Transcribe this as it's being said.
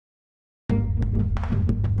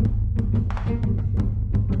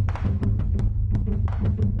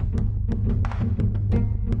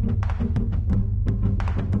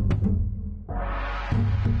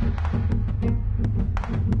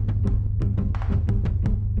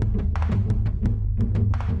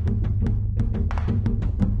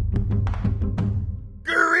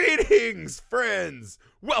Greetings, friends!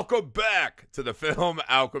 Welcome back to the Film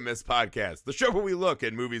Alchemist Podcast, the show where we look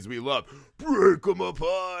at movies we love, break them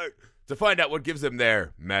apart, to find out what gives them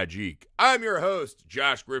their magique. I'm your host,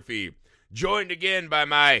 Josh Griffey, joined again by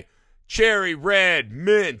my cherry red,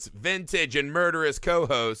 mint, vintage, and murderous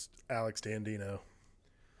co-host, Alex Dandino.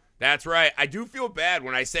 That's right. I do feel bad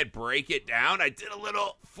when I said break it down. I did a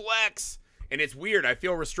little flex, and it's weird. I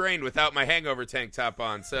feel restrained without my hangover tank top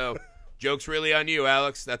on, so... Joke's really on you,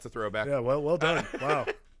 Alex. That's a throwback. Yeah, well done. Wow.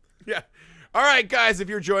 Yeah. All right, guys, if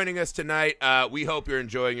you're joining us tonight, we hope you're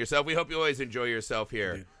enjoying yourself. We hope you always enjoy yourself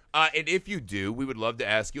here. And if you do, we would love to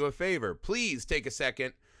ask you a favor. Please take a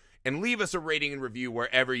second and leave us a rating and review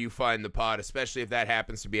wherever you find the pod, especially if that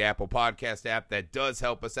happens to be Apple Podcast app. That does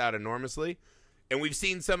help us out enormously. And we've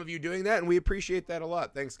seen some of you doing that, and we appreciate that a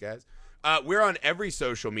lot. Thanks, guys. We're on every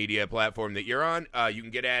social media platform that you're on. You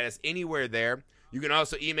can get at us anywhere there. You can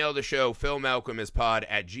also email the show,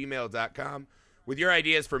 filmalchemistpod@gmail.com, with your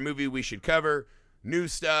ideas for movie we should cover, new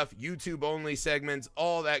stuff, YouTube-only segments,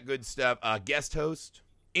 all that good stuff, guest host,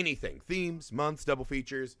 anything, themes, months, double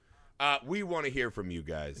features. We want to hear from you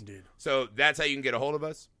guys. Indeed. So that's how you can get a hold of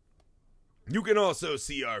us. You can also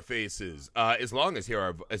see our faces, as well as hear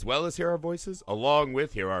our voices, along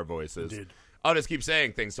with hear our voices. Indeed. I'll just keep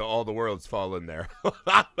saying things so all the worlds fall in there.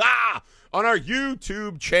 On our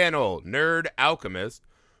YouTube channel, Nerd Alchemist,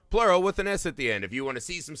 plural with an S at the end. If you want to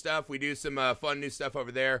see some stuff, we do some fun new stuff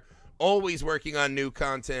over there. Always working on new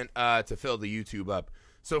content to fill the YouTube up.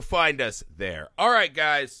 So find us there. All right,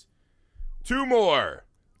 guys. Two more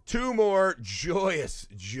joyous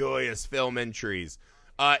film entries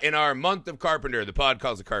in our month of Carpenter. The pod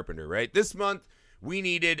calls it Carpenter, right? This month, we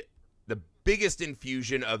needed the biggest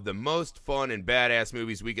infusion of the most fun and badass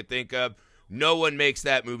movies we could think of. No one makes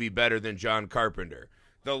that movie better than John Carpenter.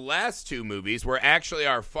 The last two movies were actually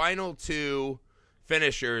our final two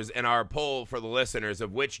finishers in our poll for the listeners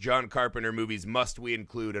of which John Carpenter movies must we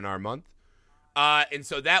include in our month. And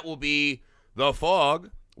so that will be The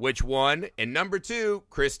Fog, which won, and number 2,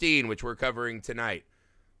 Christine, which we're covering tonight.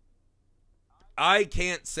 I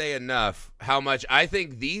can't say enough how much I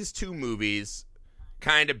think these two movies,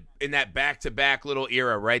 kind of in that back-to-back little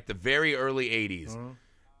era, right? The very early 80s. Mm-hmm.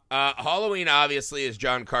 Halloween, obviously, is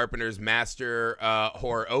John Carpenter's master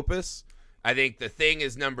horror opus. I think The Thing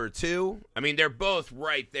is number 2. I mean, they're both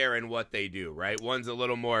right there in what they do, right? One's a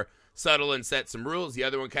little more subtle and set some rules. The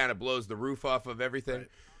other one kind of blows the roof off of everything.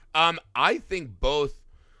 Right. I think both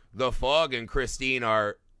The Fog and Christine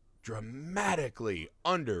are dramatically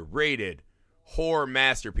underrated horror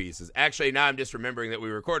masterpieces. Actually, now I'm just remembering that we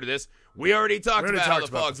recorded this. We already talked about how The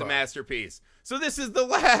Fog's a masterpiece. So this is the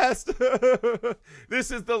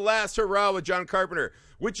last hurrah with John Carpenter,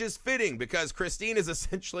 which is fitting because Christine is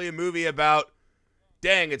essentially a movie about,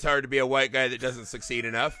 dang, it's hard to be a white guy that doesn't succeed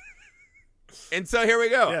enough. And so here we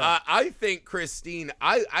go. Yeah. I think Christine,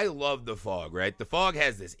 I love The Fog, right? The Fog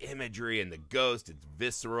has this imagery and the ghost. It's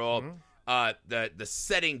visceral. Mm-hmm. The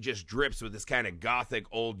setting just drips with this kind of gothic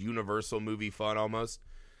old Universal movie fun almost.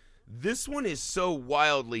 This one is so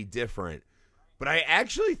wildly different, but I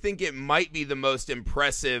actually think it might be the most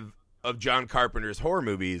impressive of John Carpenter's horror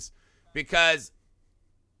movies because,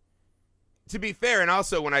 to be fair, and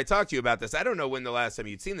also when I talked to you about this, I don't know when the last time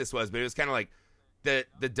you'd seen this was, but it was kind of like the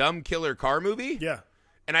dumb killer car movie. Yeah.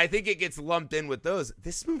 And I think it gets lumped in with those.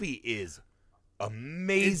 This movie is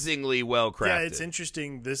amazingly well crafted. Yeah, it's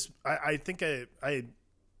interesting. I think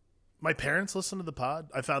my parents listen to the pod.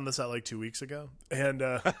 I found this out like 2 weeks ago, and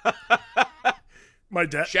my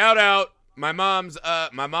dad. Shout out my mom's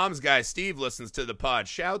guy Steve listens to the pod.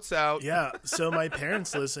 Shouts out. Yeah, so my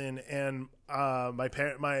parents listen, and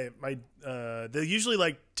they usually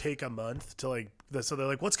like take a month to like. So they're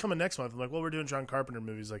like, "What's coming next month?" I'm like, "Well, we're doing John Carpenter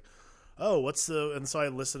movies." Like, "Oh, and so I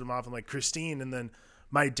listed them off. I'm like, Christine, and then.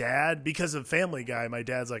 My dad, because of Family Guy, my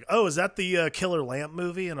dad's like, "Oh, is that the Killer Lamp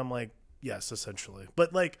movie?" And I'm like, "Yes, essentially."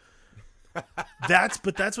 But like, that's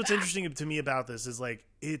what's interesting to me about this is like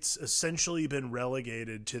it's essentially been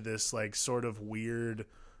relegated to this like sort of weird,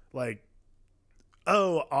 like,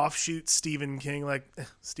 offshoot Stephen King, like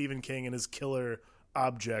Stephen King and his killer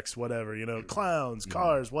objects, whatever, clowns,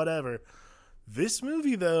 cars, whatever. This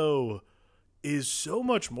movie though is so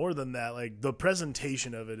much more than that. Like the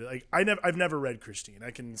presentation of it, like I've never read Christine.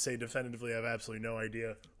 I can say definitively I have absolutely no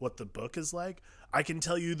idea what the book is like. I can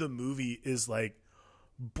tell you the movie is like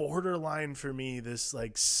borderline for me this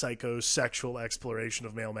like psychosexual exploration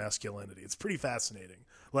of male masculinity. It's pretty fascinating.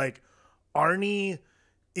 Like Arnie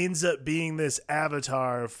ends up being this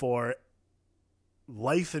avatar for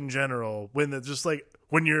life in general when it's just like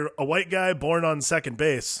when you're a white guy born on second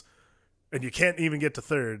base and you can't even get to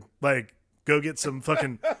third, like go get some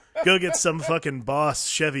fucking go get some fucking Boss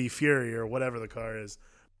Chevy Fury or whatever the car is.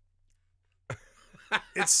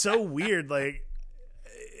 It's so weird. Like,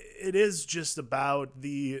 it is just about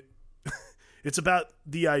it's about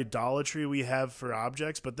the idolatry we have for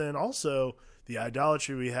objects, but then also the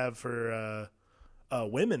idolatry we have for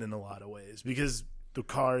women in a lot of ways, because the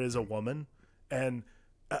car is a woman. And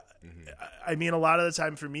I mean, a lot of the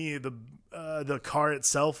time for me, the car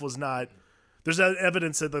itself was not. There's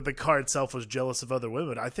evidence that the car itself was jealous of other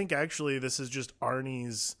women. I think actually this is just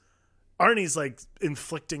Arnie's like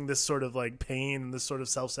inflicting this sort of like pain and this sort of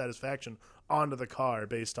self-satisfaction onto the car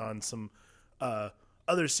based on some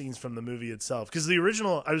other scenes from the movie itself. Because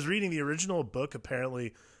I was reading the original book.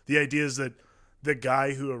 Apparently, the idea is that the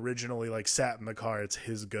guy who originally like sat in the car, it's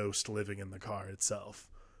his ghost living in the car itself.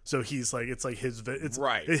 So he's like, it's like his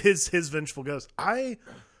vengeful ghost. I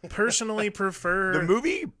personally prefer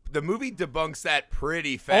the movie debunks that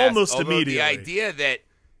pretty fast, almost immediately. The idea that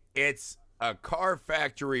it's a car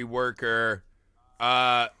factory worker,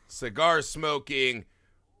 cigar smoking,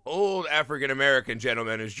 old African American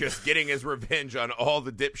gentleman who's just getting his revenge on all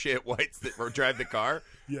the dipshit whites that drive the car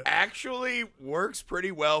actually works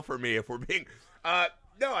pretty well for me. If we're being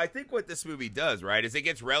no, I think what this movie does, right, is it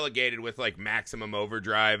gets relegated with like Maximum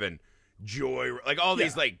Overdrive and Joy, like all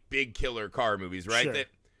these like big killer car movies, right? Sure. That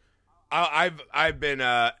I've been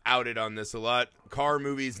outed on this a lot. Car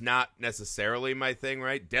movies not necessarily my thing,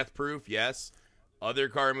 right? Death Proof, yes. Other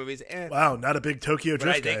car movies, Wow, not a big Tokyo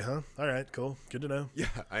Drift guy, huh? All right, cool, good to know. Yeah,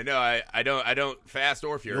 I know. I don't Fast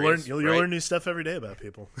or Furious. You'll learn new stuff every day about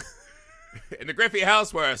people. In the Griffey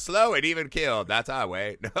house where slow and even killed. That's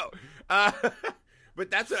highway. No. But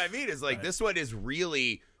that's what I mean is like this one is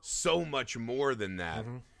really so much more than that.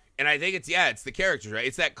 Mm-hmm. And I think it's the characters, right?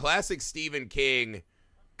 It's that classic Stephen King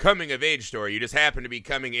coming of age story. You just happen to be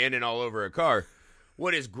coming in and all over a car.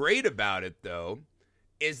 What is great about it though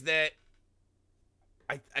is that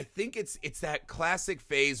I think it's that classic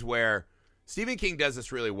phase where Stephen King does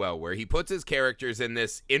this really well, where he puts his characters in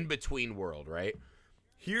this in-between world, right?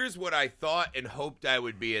 Here's what I thought and hoped I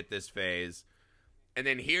would be at this phase. And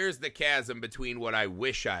then here's the chasm between what I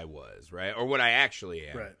wish I was, right? Or what I actually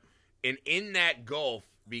am. Right. And in that gulf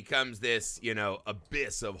becomes this,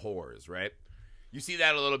 abyss of horrors, right? You see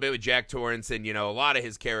that a little bit with Jack Torrance, and, a lot of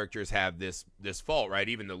his characters have this fault, right?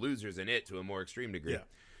 Even the losers in it to a more extreme degree. Yeah.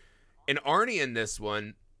 And Arnie in this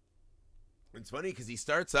one, it's funny because he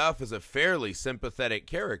starts off as a fairly sympathetic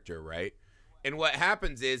character, right? And what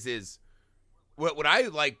happens is what I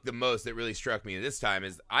like the most that really struck me this time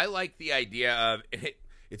is I like the idea of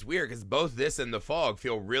it's weird because both this and The Fog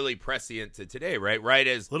feel really prescient to today, right? Right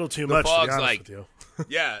as a little too The much. Fog's to be honest like, with you.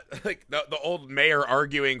 yeah, like the old mayor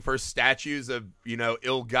arguing for statues of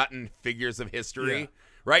ill-gotten figures of history,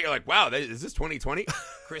 right? You're like, wow, is this 2020?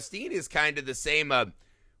 Christine is kind of the same.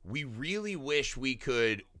 We really wish we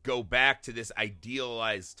could go back to this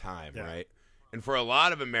idealized time, right? And for a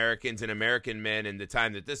lot of Americans and American men in the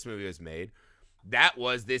time that this movie was made, that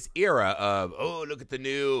was this era of, oh, look at the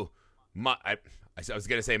new, I was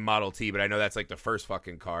going to say Model T, but I know that's like the first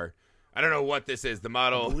fucking car. I don't know what this is. The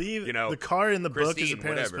model, I believe the car in the book is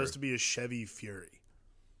apparently supposed to be a Chevy Fury.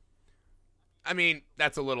 I mean,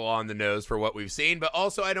 that's a little on the nose for what we've seen, but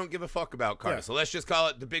also I don't give a fuck about cars. Yeah. So let's just call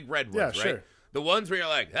it the big red ones, right? Sure. The ones where you're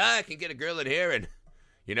like, I can get a girl in here and,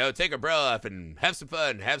 take her bra off and have some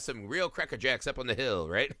fun, have some real Cracker Jacks up on the hill,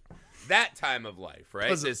 right? That time of life, right?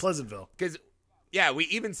 Pleasantville. Because, we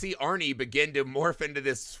even see Arnie begin to morph into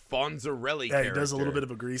this Fonzarelli character. He does a little bit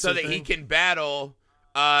of a greaser so that he can battle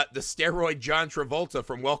the steroid John Travolta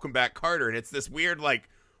from Welcome Back, Kotter. And it's this weird, like,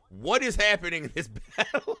 what is happening in this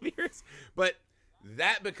battle of yours? But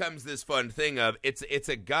that becomes this fun thing of it's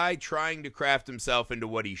a guy trying to craft himself into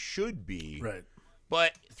what he should be. Right.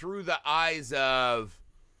 But through the eyes of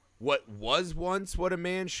what was once what a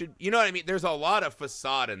man should, you know what I mean? There's a lot of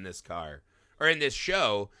facade in this car or in this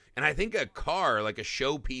show. And I think a car, like a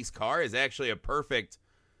showpiece car, is actually a perfect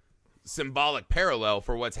symbolic parallel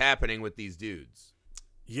for what's happening with these dudes.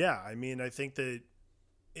 Yeah. I mean, I think that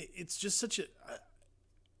it's just such a,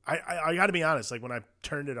 I got to be honest, like when I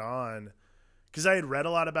turned it on, because I had read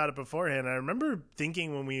a lot about it beforehand. I remember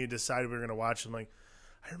thinking when we decided we were going to watch it, I'm like,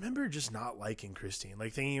 I remember just not liking Christine,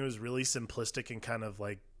 like thinking it was really simplistic and kind of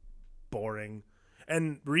like boring.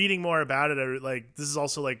 And reading more about it, this is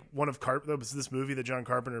also like one of this movie that John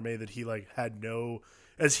Carpenter made that he like had no,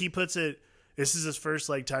 as he puts it, this is his first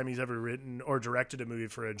like time he's ever written or directed a movie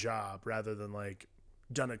for a job rather than like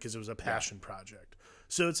done it because it was a passion project.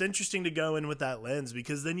 So it's interesting to go in with that lens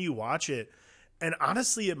because then you watch it. And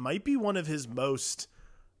honestly, it might be one of his most,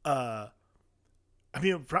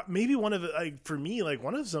 maybe one of, like, for me, like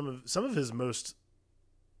one of some of his most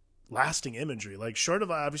lasting imagery. Like short of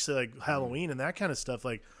obviously like Halloween and that kind of stuff,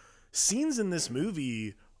 like scenes in this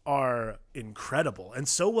movie are incredible and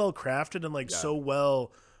so well crafted and like so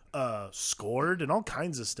well scored and all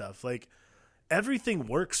kinds of stuff. Like everything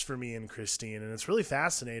works for me in Christine, and it's really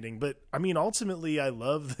fascinating. But I mean, ultimately, I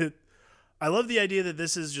love the idea that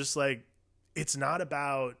this is just like, it's not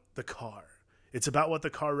about the car. It's about what the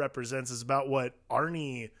car represents. It's about what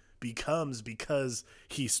Arnie becomes because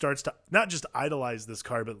he starts to not just idolize this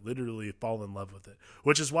car, but literally fall in love with it.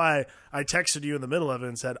 Which is why I texted you in the middle of it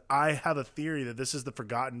and said, I have a theory that this is the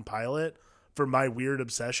forgotten pilot for My Weird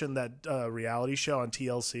Obsession, that reality show on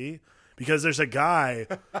TLC. Because there's a guy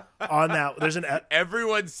on that. There's an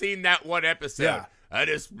everyone's seen that one episode. Yeah. I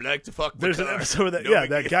just like to fuck the There's car. an episode that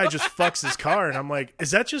that guy just fucks his car, and I'm like,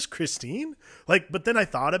 is that just Christine? Like, but then I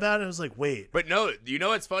thought about it, and I was like, wait. But no, you know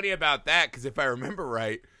what's funny about that? Because if I remember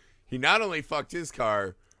right, he not only fucked his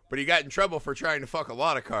car, but he got in trouble for trying to fuck a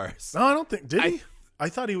lot of cars. No, I don't think. Did he? I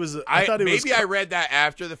thought he was. I thought maybe I read that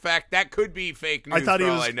after the fact. That could be fake news. I thought he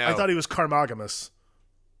was. I know. I thought he was carmogamous.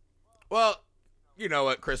 Well, you know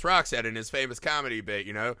what Chris Rock said in his famous comedy bit.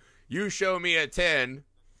 You know, you show me a 10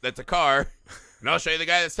 that's a car, and I'll show you the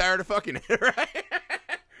guy that's tired of fucking it. Right?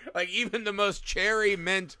 Like even the most cherry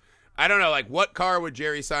mint. I don't know. Like what car would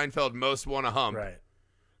Jerry Seinfeld most want to hump? Right.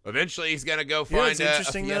 Eventually, he's gonna go find a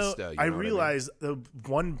Fiesta. Though, I realized the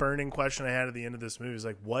one burning question I had at the end of this movie is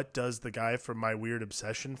like, what does the guy from My Weird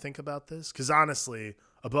Obsession think about this? Because honestly,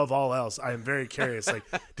 above all else, I am very curious. Like,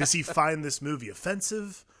 does he find this movie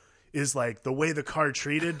offensive? Is like the way the car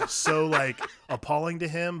treated so like appalling to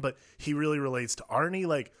him? But he really relates to Arnie.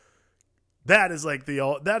 Like that is like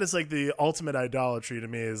the ultimate idolatry to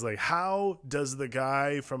me. Is like, how does the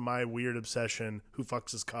guy from My Weird Obsession who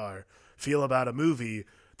fucks his car feel about a movie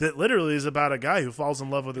that literally is about a guy who falls in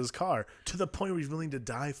love with his car to the point where he's willing to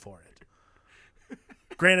die for it?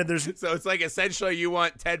 Granted, there's so it's like essentially you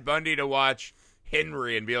want Ted Bundy to watch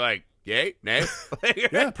Henry and be like, yay, nay,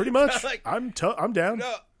 yeah, pretty much. Like, I'm down.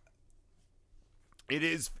 No, it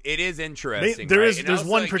is interesting. There's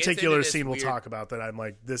one particular scene we'll talk about that I'm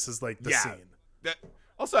like, this is like the scene.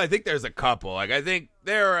 Also, I think there's a couple. Like I think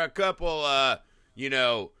there are a couple,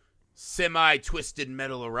 semi-twisted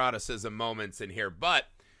metal eroticism moments in here, but.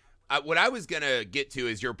 What I was going to get to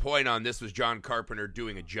is your point on this was John Carpenter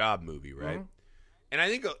doing a job movie, right? Mm-hmm. And I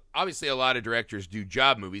think, obviously, a lot of directors do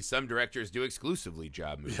job movies. Some directors do exclusively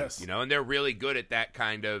job movies, and they're really good at that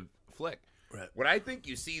kind of flick. Right. What I think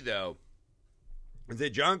you see, though, is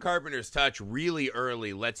that John Carpenter's touch really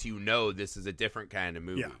early lets you know this is a different kind of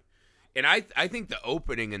movie. Yeah. And I think the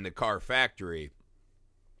opening in the car factory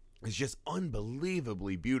is just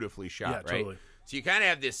unbelievably beautifully shot, right? Totally. So you kind of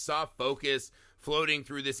have this soft focus floating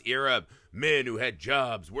through this era of men who had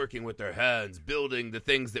jobs, working with their hands, building the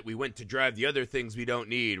things that we went to drive the other things we don't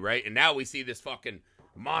need, right? And now we see this fucking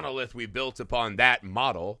monolith we built upon that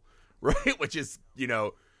model, right? Which is,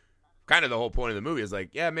 kind of the whole point of the movie is like,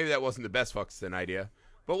 yeah, maybe that wasn't the best fucking idea,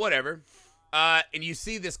 but whatever. And you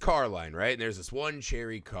see this car line, right? And there's this one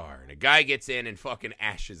cherry car, and a guy gets in and fucking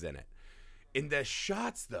ashes in it. In the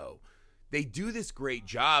shots, though, they do this great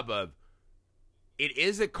job of, it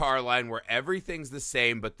is a car line where everything's the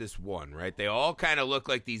same but this one, right? They all kind of look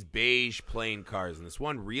like these beige plain cars, and this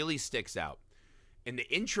one really sticks out. And the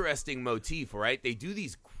interesting motif, right? They do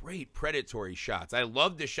these great predatory shots. I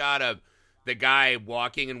love the shot of the guy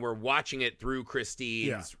walking, and we're watching it through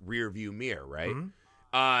Christine's rear view mirror, right?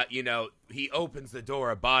 Mm-hmm. He opens the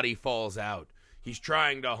door, a body falls out. He's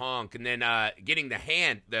trying to honk, and then getting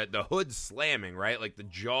the hood slamming, right? Like the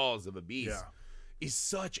jaws of a beast. Yeah. Is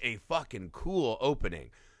such a fucking cool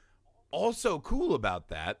opening. Also cool about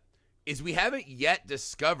that is we haven't yet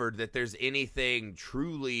discovered that there's anything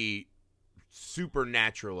truly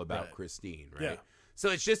supernatural about Christine, right? Yeah.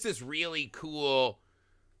 So it's just this really cool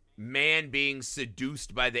man being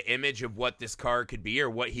seduced by the image of what this car could be or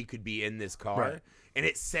what he could be in this car. Right. And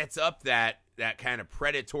it sets up that kind of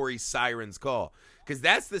predatory siren's call. Because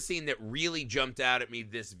that's the scene that really jumped out at me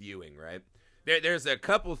this viewing, right? There's a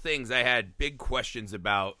couple things I had big questions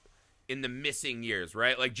about in the missing years,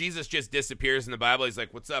 right? Like Jesus just disappears in the Bible. He's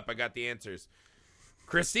like, what's up? I got the answers.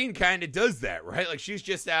 Christine kind of does that, right? Like she's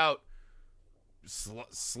just out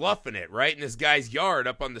sloughing it, right? In this guy's yard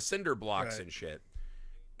up on the cinder blocks and shit.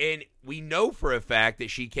 And we know for a fact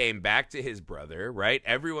that she came back to his brother, right?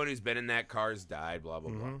 Everyone who's been in that car's died, blah,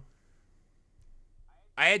 blah, blah.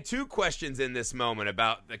 I had two questions in this moment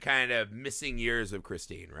about the kind of missing years of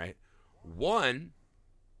Christine, right? One,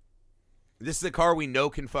 this is a car we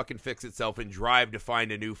know can fucking fix itself and drive to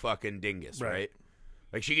find a new fucking dingus, right?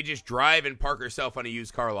 Like she could just drive and park herself on a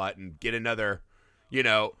used car lot and get another,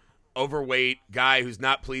 overweight guy who's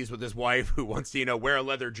not pleased with his wife who wants to, wear a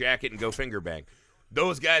leather jacket and go finger bang.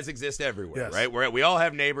 Those guys exist everywhere, Yes. right? We all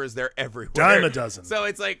have neighbors. They're everywhere. Dime a dozen. So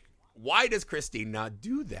it's like, why does Christine not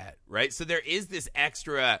do that, right? So there is this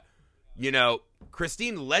extra,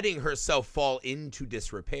 Christine letting herself fall into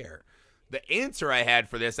disrepair. The answer I had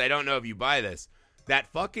for this, I don't know if you buy this, that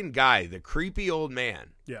fucking guy, the creepy old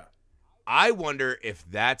man. Yeah. I wonder if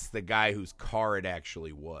that's the guy whose car it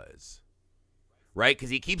actually was, right? Because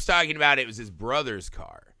he keeps talking about it was his brother's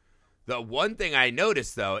car. The one thing I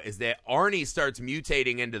noticed, though, is that Arnie starts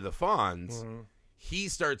mutating into the Fonz. Mm-hmm. He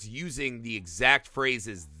starts using the exact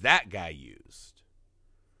phrases that guy used,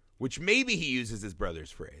 which maybe he uses his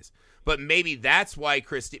brother's phrase. But maybe that's why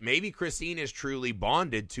Christine is truly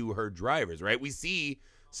bonded to her drivers, right? We see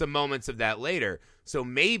some moments of that later. So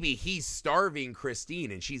maybe he's starving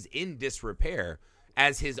Christine and she's in disrepair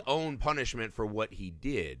as his own punishment for what he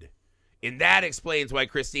did. And that explains why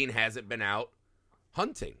Christine hasn't been out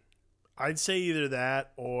hunting. I'd say either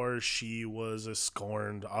that or she was a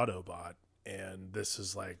scorned Autobot, and this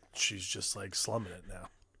is like she's just like slumming it now.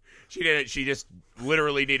 She didn't. She just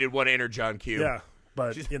literally needed one inner John Q. Yeah,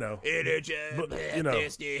 but John,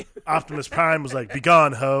 Optimus Prime was like, "Be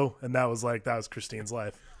gone, ho," and that was Christine's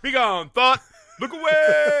life. Be gone, thought. Look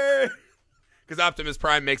away. Because Optimus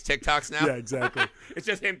Prime makes TikToks now. Yeah, exactly. It's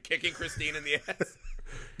just him kicking Christine in the ass.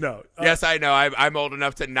 No. Yes, I know. I'm old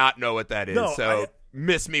enough to not know what that is. So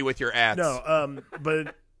miss me with your ads. No.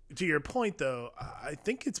 But to your point, though, I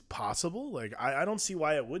think it's possible. Like, I don't see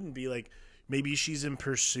why it wouldn't be. Like, maybe she's in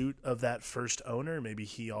pursuit of that first owner. Maybe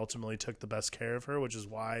he ultimately took the best care of her, which is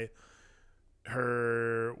why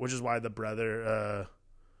the brother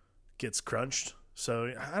gets crunched.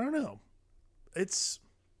 So I don't know.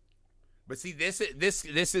 But see, this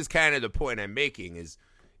is kind of the point I'm making is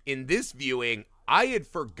in this viewing, I had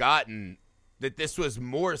forgotten that this was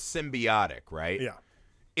more symbiotic, right? Yeah.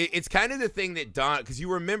 It's kind of the thing that Don, because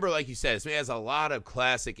you remember, like you said, this man has a lot of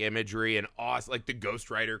classic imagery and awesome, like the Ghost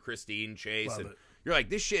Rider Christine chase. Love and it. You're like,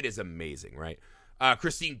 this shit is amazing, right?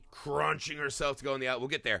 Christine crunching herself to go in the out. We'll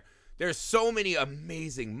get there. There's so many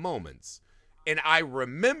amazing moments. And I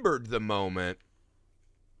remembered the moment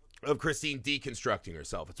of Christine deconstructing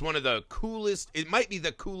herself. It's one of the coolest, it might be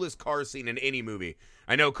the coolest car scene in any movie.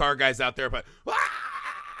 I know car guys out there, but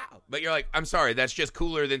you're like, I'm sorry, that's just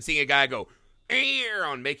cooler than seeing a guy go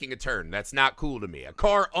on making a turn. That's not cool to me. A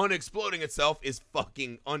car unexploding itself is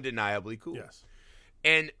fucking undeniably cool. Yes.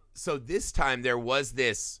 And so this time there was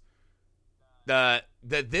this, the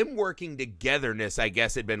them working togetherness, I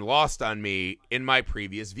guess, had been lost on me in my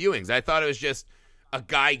previous viewings. I thought it was just a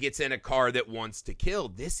guy gets in a car that wants to kill.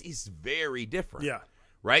 This is very different. Yeah.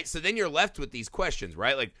 Right? So then you're left with these questions,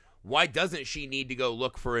 right? Like, why doesn't she need to go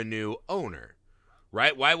look for a new owner?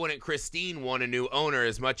 Right? Why wouldn't Christine want a new owner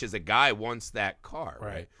as much as a guy wants that car,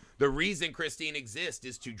 right? The reason Christine exists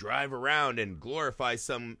is to drive around and glorify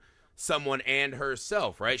someone and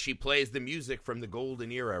herself, right? She plays the music from the golden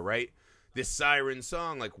era, right? This siren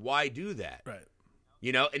song, like, why do that? Right.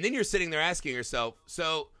 And then you're sitting there asking yourself,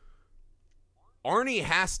 so Arnie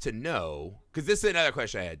has to know, because this is another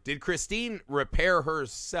question I had. Did Christine repair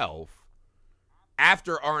herself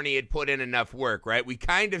after Arnie had put in enough work, right? We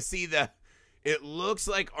kind of see it looks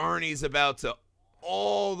like Arnie's about to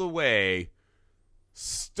all the way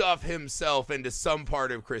stuff himself into some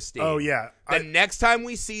part of Christine. Oh, yeah. The next time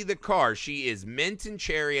we see the car, she is mint and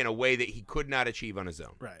cherry in a way that he could not achieve on his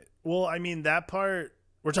own. Right. Well, I mean, that part,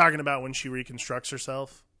 we're talking about when she reconstructs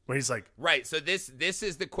herself, where he's like... Right, so this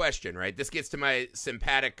is the question, right? This gets to my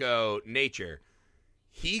simpatico nature.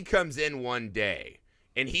 He comes in one day,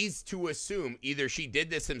 and he's to assume either she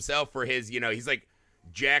did this himself for his, he's like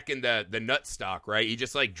jacking the nut stock, right? He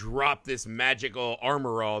just like dropped this magical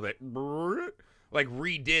armor all that like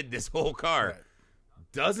redid this whole car. Right.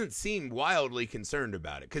 Doesn't seem wildly concerned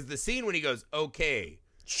about it. Because the scene when he goes, okay,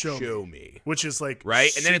 show me. Which is like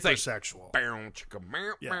right? And then it's like sexual.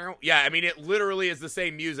 Yeah, I mean, it literally is the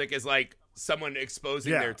same music as like someone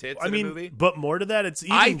exposing their tits in a movie. But more to that, it's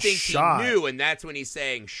even I think shot. He knew, and that's when he's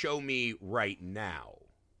saying, show me right now.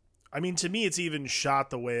 I mean, to me, it's even shot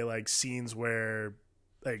the way like scenes where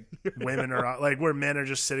like women are like where men are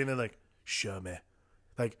just sitting there like, show me.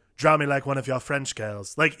 Like, draw me like one of your French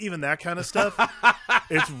girls. Like, even that kind of stuff.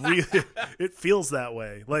 It's really, it feels that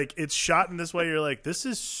way. Like, it's shot in this way. You're like, this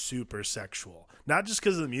is super sexual. Not just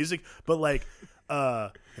because of the music, but like,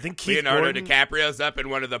 I think Keith Leonardo Gordon, DiCaprio's up in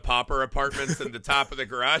one of the pauper apartments in the top of the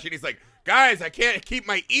garage, and he's like, guys, I can't keep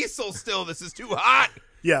my easel still. This is too hot.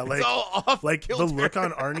 Yeah, like, it's all off like kilter. The look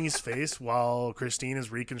on Arnie's face while Christine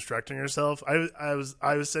is reconstructing herself. I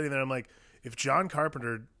was sitting there. I'm like, if John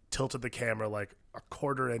Carpenter tilted the camera like a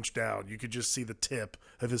quarter inch down, you could just see the tip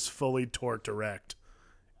of his fully torqued erect,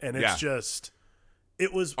 and it's just.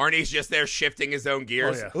 It was Arnie's just there shifting his own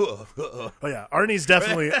gears. Oh yeah, Arnie's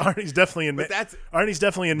definitely in Arnie's definitely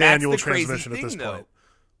in manual transmission at this point.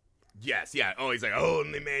 Yes, yeah. Oh, he's like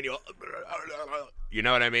only manual. You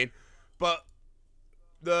know what I mean? But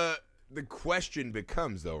the question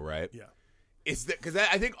becomes though, right? Yeah. Is that because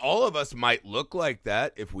I think all of us might look like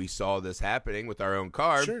that if we saw this happening with our own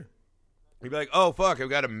car. Sure. You'd be like, oh fuck, I've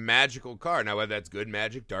got a magical car now. Whether that's good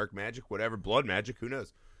magic, dark magic, whatever, blood magic, who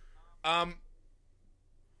knows?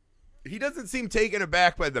 He doesn't seem taken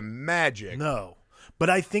aback by the magic. No. But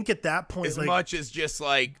I think at that point, as much as just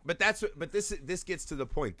like, but this gets to the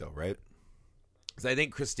point though, right? Because I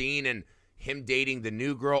think Christine and him dating the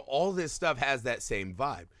new girl, all this stuff has that same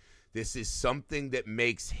vibe. This is something that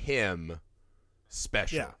makes him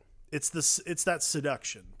special. Yeah, it's that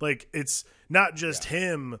seduction. Like it's not just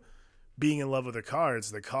him being in love with the car; it's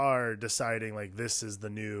the car deciding like this is the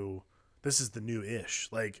new ish.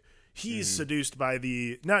 Like. He's seduced by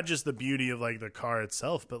not just the beauty of like the car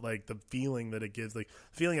itself, but like the feeling that it gives, like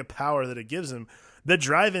feeling of power that it gives him. The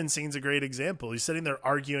drive-in scene's a great example. He's sitting there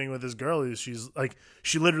arguing with his girl. She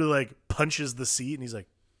literally like punches the seat, and he's like,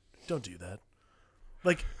 "Don't do that."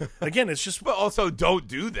 Like again, it's just. But also, don't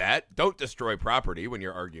do that. Don't destroy property when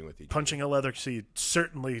you're arguing with each other. Punching a leather seat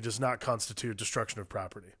certainly does not constitute destruction of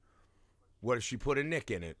property. What if she put a nick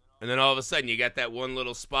in it, and then all of a sudden you got that one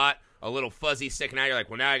little spot? A little fuzzy sticking out. You're like,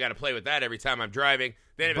 well, now I got to play with that every time I'm driving.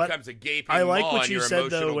 Then it becomes a gaping I like maw what on you your said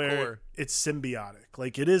though, where core. it's symbiotic.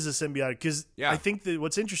 Like it is a symbiotic because I think that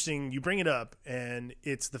what's interesting, you bring it up, and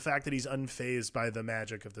it's the fact that he's unfazed by the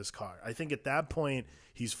magic of this car. I think at that point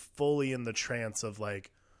he's fully in the trance of like,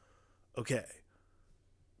 okay,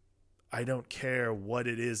 I don't care what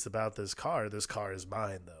it is about this car. This car is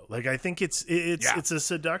mine, though. Like I think it's a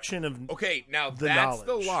seduction of now the that's knowledge.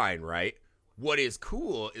 the line, right? What is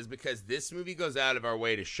cool is because this movie goes out of our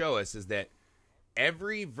way to show us is that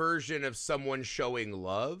every version of someone showing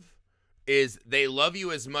love is they love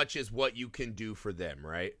you as much as what you can do for them,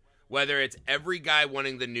 right? Whether it's every guy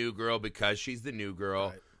wanting the new girl because she's the new girl,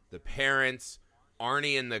 right. The parents,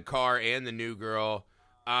 Arnie in the car and the new girl.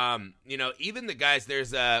 Even the guys,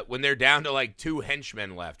 there's when they're down to like 2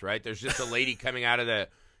 henchmen left, right? There's just a lady coming out of the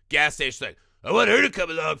gas station like, I want her to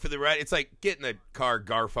come along for the ride. It's like, get in the car,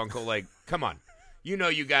 Garfunkel. Like, come on. You know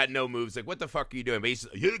you got no moves. Like, what the fuck are you doing? But he's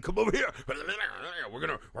like, yeah, come over here. We're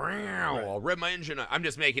going to, I'll rev my engine. I'm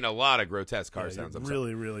just making a lot of grotesque car sounds. I'm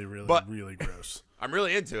really gross. I'm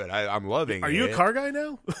really into it. I'm loving it. Are you a car guy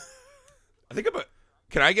now? I think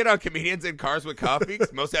can I get on Comedians in Cars with Coffee?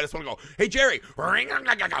 Most I just want to go, hey, Jerry. And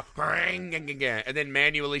then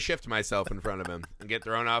manually shift myself in front of him and get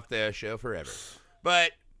thrown off the show forever.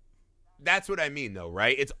 But that's what I mean, though,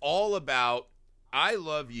 right? It's all about I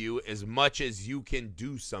love you as much as you can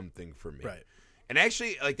do something for me. Right. And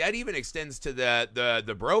actually, like that even extends to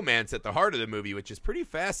the bromance at the heart of the movie, which is pretty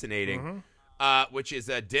fascinating, which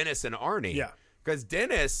is Dennis and Arnie. Yeah. Because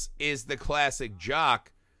Dennis is the classic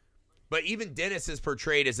jock, but even Dennis is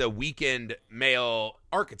portrayed as a weakened male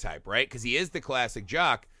archetype, right? Because he is the classic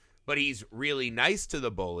jock, but he's really nice to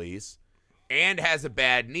the bullies and has a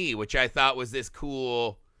bad knee, which I thought was this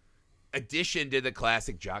cool addition to the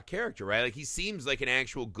classic jock character, right? Like he seems like an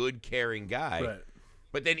actual good, caring guy. Right.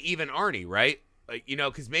 But then even Arnie, right? Like,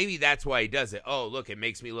 because maybe that's why he does it. Oh, look, it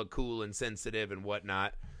makes me look cool and sensitive and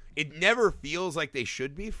whatnot. It never feels like they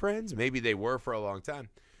should be friends. Maybe they were for a long time.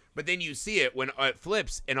 But then you see it when it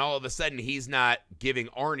flips, and all of a sudden he's not giving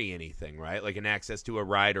Arnie anything, right? Like an access to a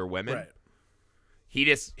ride or women. Right. He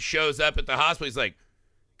just shows up at the hospital. He's like,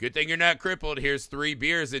 good thing you're not crippled. Here's 3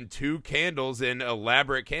 beers and 2 candles in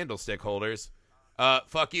elaborate candlestick holders.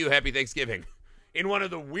 Fuck you. Happy Thanksgiving. In one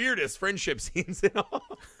of the weirdest friendship scenes in all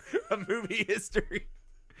of movie history.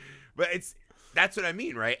 But that's what I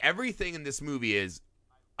mean, right? Everything in this movie is,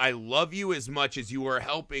 I love you as much as you are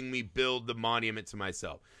helping me build the monument to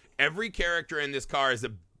myself. Every character in this car is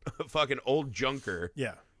a fucking old junker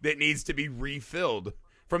that needs to be refilled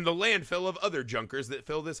from the landfill of other junkers that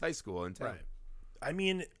fill this high school in town. Right. I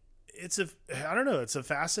mean, it's a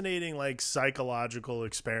fascinating like psychological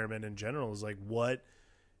experiment in general. Is like, what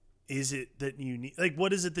is it that you need? Like,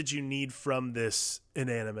 what is it that you need from this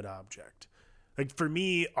inanimate object? Like for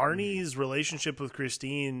me, Arnie's relationship with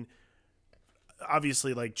Christine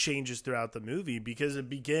obviously like changes throughout the movie because it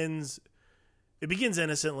begins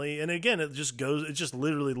innocently, and again it just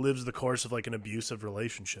literally lives the course of like an abusive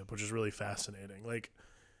relationship, which is really fascinating. Like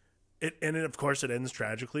of course it ends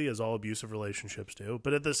tragically, as all abusive relationships do,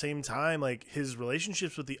 but at the same time, like his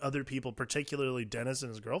relationships with the other people, particularly Dennis and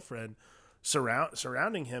his girlfriend,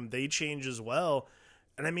 surrounding him, they change as well.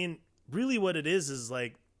 And I mean, really what it is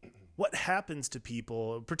like, what happens to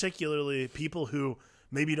people, particularly people who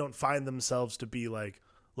maybe don't find themselves to be like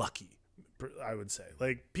lucky, I would say,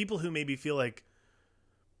 like people who maybe feel like,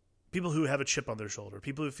 people who have a chip on their shoulder,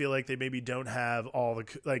 people who feel like they maybe don't have all the,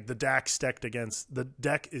 like the deck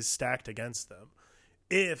is stacked against them.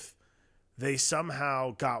 If they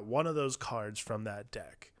somehow got one of those cards from that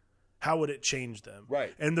deck, how would it change them?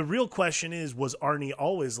 Right. And the real question is, was Arnie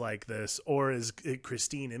always like this, or is it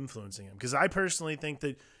Christine influencing him? Because I personally think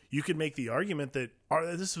that you could make the argument that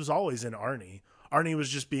this was always in Arnie. Arnie was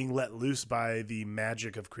just being let loose by the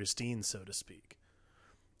magic of Christine, so to speak.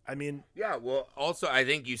 I mean, yeah. Well, also, I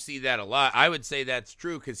think you see that a lot. I would say that's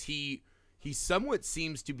true because he somewhat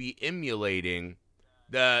seems to be emulating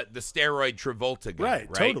the steroid Travolta guy,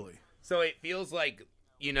 right? Totally. So it feels like,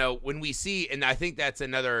 you know, when we see, and I think that's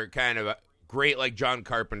another kind of a great like John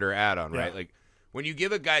Carpenter add-on, right? Like when you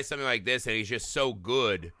give a guy something like this and he's just so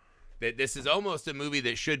good that this is almost a movie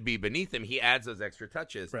that should be beneath him, he adds those extra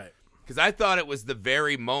touches, right? Because I thought it was the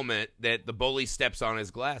very moment that the bully steps on his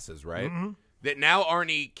glasses, right? Mm-hmm. That now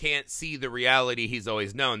Arnie can't see the reality he's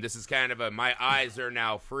always known. This is kind of a, my eyes are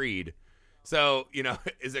now freed. So, you know,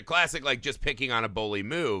 is a classic like just picking on a bully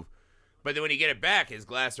move. But then when you get it back, his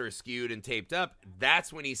glasses are skewed and taped up.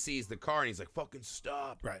 That's when he sees the car and he's like, fucking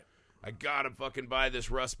stop. Right. I gotta fucking buy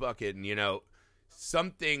this rust bucket. And, you know,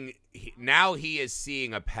 something, now he is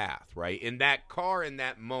seeing a path, right? In that car, in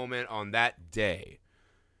that moment, on that day,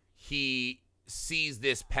 he sees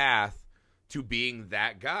this path to being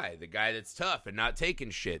that guy, the guy that's tough and not taking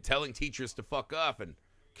shit, telling teachers to fuck off and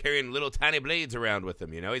carrying little tiny blades around with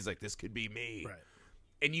him. You know, he's like, this could be me. Right.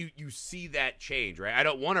 And you see that change, right? I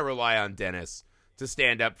don't want to rely on Dennis to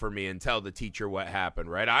stand up for me and tell the teacher what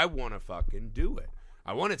happened, right? I want to fucking do it.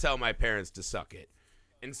 I want to tell my parents to suck it.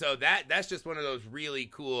 And so that's just one of those really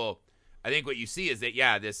cool, I think what you see is that,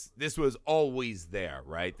 yeah, this was always there,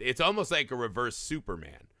 right? It's almost like a reverse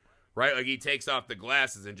Superman, right? Like he takes off the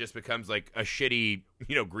glasses and just becomes like a shitty,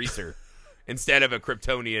 you know, greaser instead of a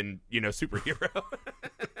Kryptonian, you know, superhero.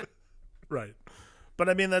 Right. But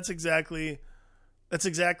I mean, that's exactly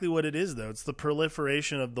what it is, though. It's the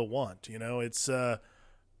proliferation of the want, you know. It's you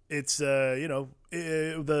know,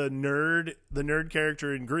 the nerd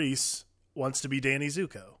character in Grease wants to be Danny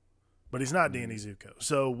Zuko, but he's not Danny Zuko.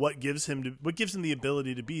 So what gives him the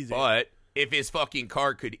ability to be Danny? But if his fucking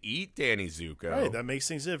car could eat Danny Zuko, right, that makes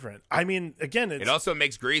things different. I mean, again, it also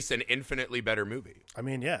makes Grease an infinitely better movie. I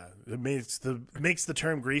mean, yeah, it makes the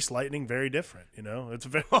term Grease lightning very different. You know, it's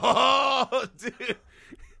very oh, dude.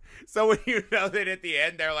 So when you know that at the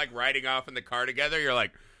end they're like riding off in the car together, you're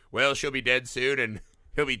like, well, she'll be dead soon, and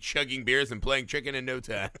he'll be chugging beers and playing chicken in no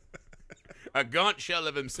time. A gaunt shell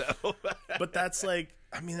of himself. But that's like,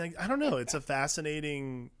 I mean, like, I don't know. It's a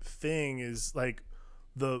fascinating thing. Is like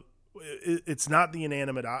it's not the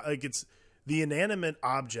inanimate, like it's the inanimate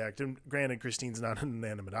object. And granted, Christine's not an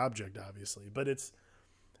inanimate object, obviously, but it's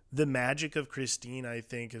the magic of Christine. I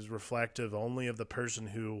think is reflective only of the person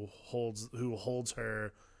who holds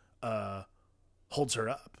her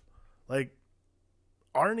up. Like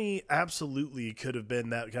Arnie absolutely could have been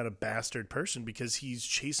that kind of bastard person because he's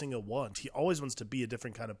chasing a want. He always wants to be a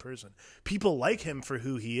different kind of person. People like him for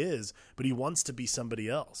who he is, but he wants to be somebody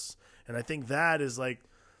else. And I think that is like,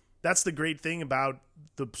 that's the great thing about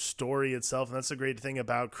the story itself. And that's the great thing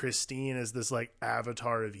about Christine as this like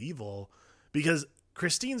avatar of evil, because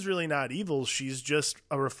Christine's really not evil. She's just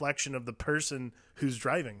a reflection of the person who's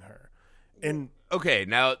driving her. And okay,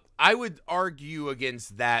 now I would argue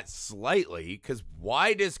against that slightly, because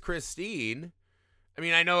why does Christine, I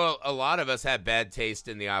mean, I know a lot of us have bad taste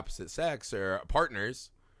in the opposite sex or partners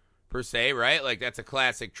per se, right? Like that's a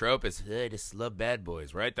classic trope is, hey, I just love bad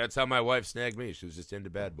boys, right? That's how my wife snagged me. She was just into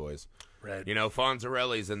bad boys. Right. You know,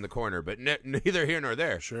 Fonzarelli's in the corner, but neither here nor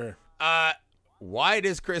there. Sure. Why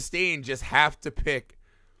does Christine just have to pick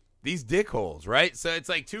these dickholes, right? So it's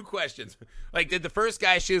like two questions. Like, did the first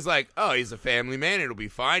guy, she was like, oh, he's a family man. It'll be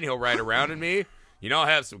fine. He'll ride around in me. You know, I'll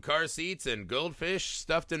have some car seats and goldfish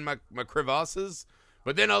stuffed in my crevasses.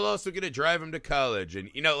 But then I'll also get to drive him to college.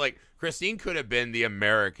 And, you know, like, Christine could have been the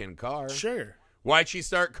American car. Sure. Why'd she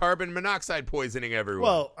start carbon monoxide poisoning everyone?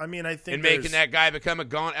 Well, I mean, I think and making that guy become a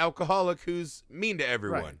gaunt alcoholic who's mean to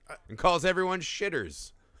everyone and calls everyone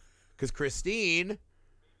shitters. Because Christine...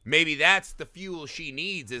 maybe that's the fuel she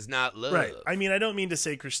needs is not love. Right. I mean, I don't mean to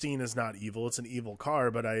say Christine is not evil. It's an evil car,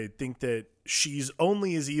 but I think that she's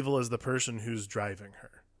only as evil as the person who's driving her.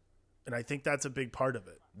 And I think that's a big part of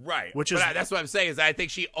it. Right. That's what I'm saying is I think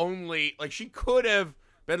she only, like, she could have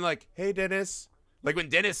been like, hey, Dennis. Like when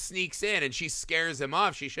Dennis sneaks in and she scares him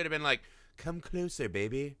off, she should have been like, come closer,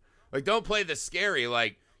 baby. Like, don't play the scary,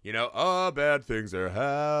 like, oh, bad things are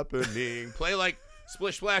happening. Play like,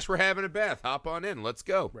 splish splash, we're having a bath. Hop on in, let's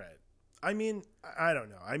go. Right. I mean, I don't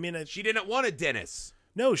know. I mean, She didn't want a Dennis.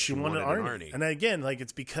 no, she wanted wanted an Arnie. Arnie. And again, like,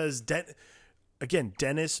 it's because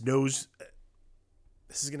Dennis knows.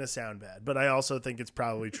 This is gonna sound bad, but I also think it's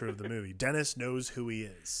probably true of the movie. Dennis knows who he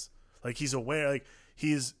is. Like, he's aware. Like,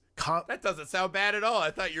 he's. That doesn't sound bad at all.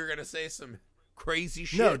 I thought you were going to say some crazy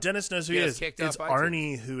shit. No, Dennis knows who he Yes, is. kicked It's off iTunes.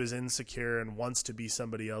 Arnie who is insecure and wants to be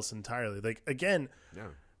somebody else entirely. Like, again, No.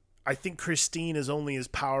 I think Christine is only as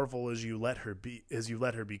powerful as you let her be, as you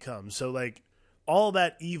let her become. So, like, all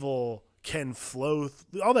that evil can flow.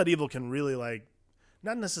 All that evil can really, like,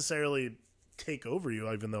 not necessarily take over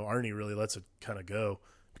you, even though Arnie really lets it kind of go,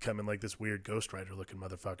 becoming like this weird Ghost Rider looking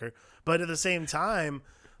motherfucker. But at the same time,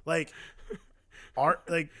 like,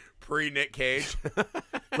 Pre Nick Cage.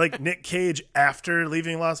 like Nick Cage after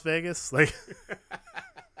leaving Las Vegas, like.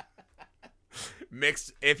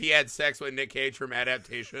 Mixed, if he had sex with Nick Cage from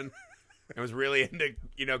Adaptation and was really into,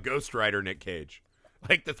 Ghost Rider Nick Cage.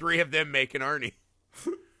 Like the three of them making Arnie.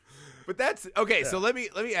 But that's okay. Yeah. So let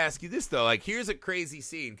me ask you this though. Like, here's a crazy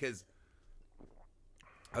scene, because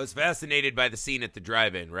I was fascinated by the scene at the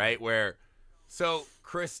drive-in, right? Where, so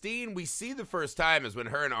Christine, we see the first time is when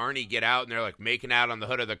her and Arnie get out and they're like making out on the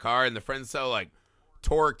hood of the car, and the friend's so like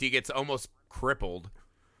torqued he gets almost crippled.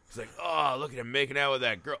 He's like, oh, look at him making out with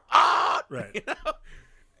that girl. Ah, right.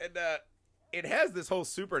 And it has this whole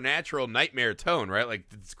supernatural nightmare tone, right? Like,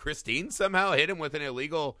 did Christine somehow hit him with an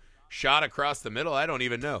illegal shot across the middle? I don't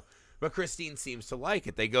even know. But Christine seems to like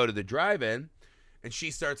it. They go to the drive-in, and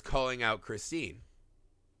she starts calling out Christine.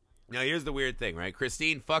 Now, here's the weird thing, right?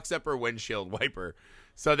 Christine fucks up her windshield wiper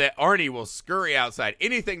so that Arnie will scurry outside.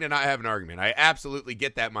 Anything to not have an argument. I absolutely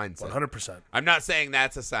get that mindset. 100%. I'm not saying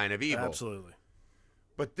that's a sign of evil. Absolutely.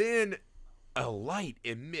 But then a light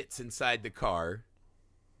emits inside the car.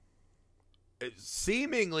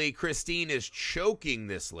 Seemingly, Christine is choking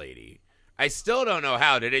this lady. I still don't know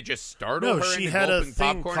how. Did it just startle her she into had a gulping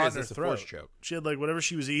thing popcorn? caught Is in her this a throat. force choke? She had, like, whatever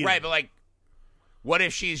she was eating. Right, but, like, what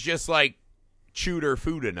if she's just, like, chewed her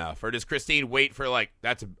food enough? Or does Christine wait for, like,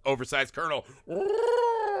 that's an oversized kernel,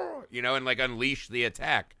 and, like, unleash the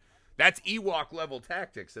attack? That's Ewok-level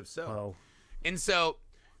tactics, if so. Oh. And so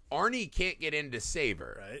Arnie can't get in to save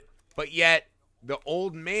her. Right. But yet the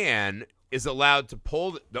old man is allowed to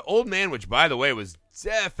pull the old man, which, by the way, was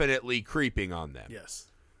definitely creeping on them. Yes.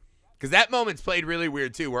 Because that moment's played really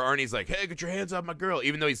weird, too, where Arnie's like, hey, get your hands off my girl,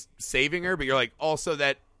 even though he's saving her. But you're like, also,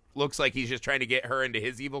 that looks like he's just trying to get her into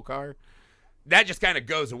his evil car. That just kind of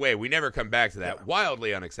goes away. We never come back to that. Yeah.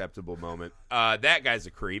 Wildly unacceptable moment. That guy's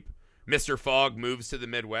a creep. Mr. Fogg moves to the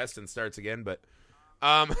Midwest and starts again. But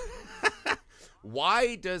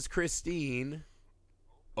why does Christine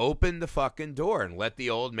open the fucking door and let the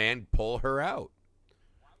old man pull her out?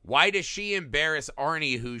 Why does she embarrass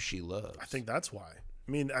Arnie, who she loves? I think that's why.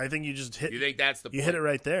 I mean, I think you just hit. You think that's the point? You hit it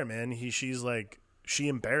right there, man. She's like, she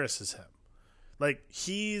embarrasses him. Like,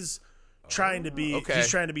 he's trying to be. Okay. He's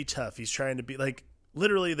trying to be tough. He's trying to be like,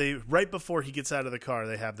 literally. They right before he gets out of the car,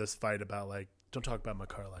 they have this fight about, like, don't talk about my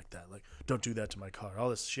car like that. Like, don't do that to my car. All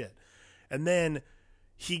this shit. And then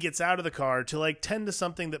he gets out of the car to, like, tend to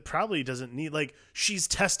something that probably doesn't need. Like, she's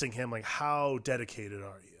testing him. Like, how dedicated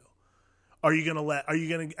are you? Are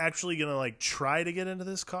you actually gonna like try to get into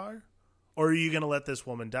this car? Or are you going to let this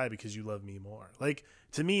woman die because you love me more? Like,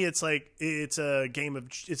 to me, it's like, that's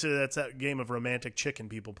that game of romantic chicken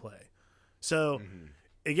people play. So,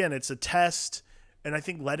 again, it's a test. And I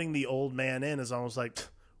think letting the old man in is almost like,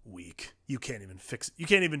 weak. You can't even fix it. You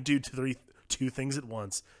can't even do two things at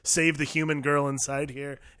once. Save the human girl inside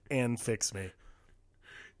here and fix me.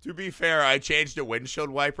 To be fair, I changed a windshield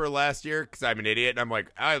wiper last year because I'm an idiot. And I'm like,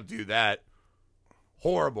 I'll do that.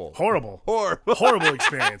 Horrible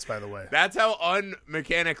experience, by the way. That's how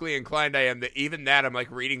unmechanically inclined I am, that even that, I'm like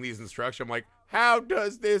reading these instructions. I'm like, how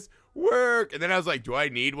does this work? And then I was like, do I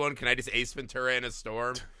need one? Can I just Ace Ventura in a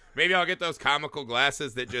storm? Maybe I'll get those comical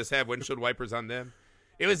glasses that just have windshield wipers on them.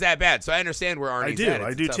 It was that bad. So I understand where Arnie's at.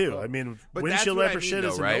 I do too. I mean, but windshield wiper shit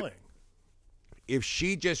is right? annoying. If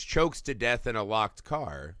she just chokes to death in a locked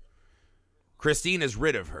car, Christine is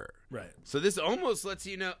rid of her. Right. So this almost lets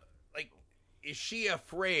you know, is she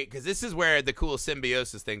afraid? Because this is where the cool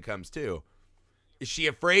symbiosis thing comes too. Is she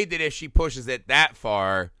afraid that if she pushes it that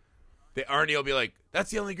far, that Arnie will be like,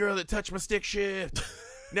 that's the only girl that touched my stick shift.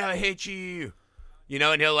 Now I hate you.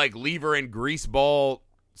 And he'll like leave her in Greaseball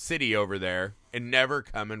City over there and never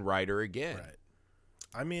come and ride her again. Right.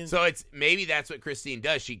 I mean, so it's maybe that's what Christine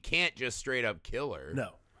does. She can't just straight up kill her.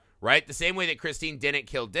 No. right? The same way that Christine didn't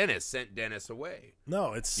kill Dennis, sent Dennis away.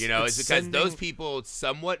 No, it's It's because those people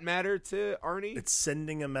somewhat matter to Arnie. It's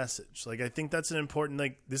sending a message. Like I think that's an important.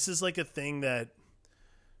 Like this is like a thing that.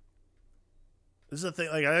 This is a thing.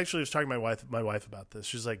 Like I actually was talking to my wife about this.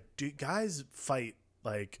 She's like, "Do guys fight?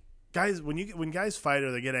 Like guys when guys fight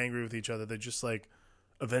or they get angry with each other, they just like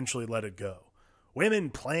eventually let it go. Women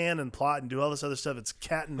plan and plot and do all this other stuff. It's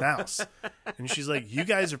cat and mouse." And she's like, "You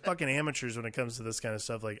guys are fucking amateurs when it comes to this kind of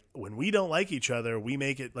stuff. Like when we don't like each other, we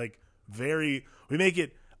make it like we make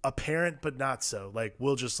it apparent but not so. Like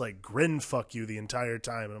we'll just like grin fuck you the entire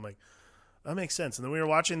time." And I'm like, that makes sense. And then we were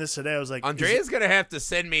watching this today. I was like, Andrea's going to have to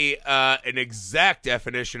send me an exact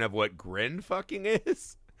definition of what grin fucking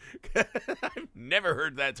is. I've never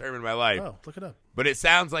heard that term in my life. "Oh, look it up." But it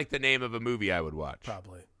sounds like the name of a movie I would watch.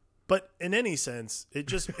 Probably. But in any sense, it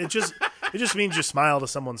just means you smile to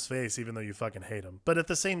someone's face even though you fucking hate them. But at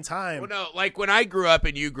the same time, Well, no, like when I grew up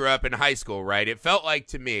and you grew up in high school, right? It felt like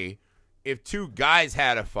to me, if two guys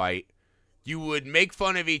had a fight, you would make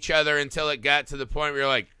fun of each other until it got to the point where you're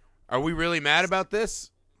like, "Are we really mad about this?"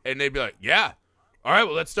 And they'd be like, "Yeah. All right,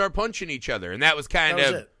 well, let's start punching each other." And that was kind That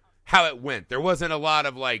of was it. how it went. There wasn't a lot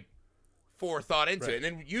of like forethought into Right. it.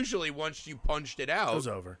 And then usually once you punched it it out, was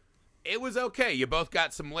over. it was okay. You both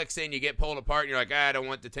got some licks in, you get pulled apart, and you're like, I don't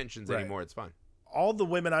want the tensions Right. anymore. It's fine. All the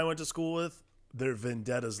women I went to school with, their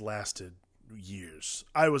vendettas lasted years.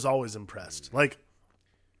 I was always impressed. Like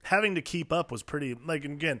having to keep up was pretty. Like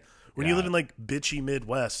again, when you Yeah. live in like bitchy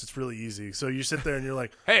Midwest, it's really easy. So you sit there and you're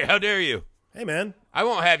like, Hey, how dare you? "Hey man, I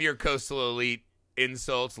won't have your coastal elite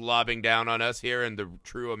insults lobbing down on us here in the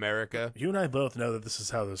true America. you and I both know that this is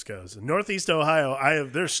how this goes." In Northeast Ohio,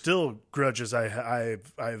 there's still grudges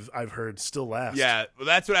I've heard still last. Yeah, well,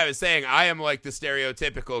 that's what I was saying. I am like the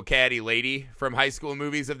stereotypical catty lady from high school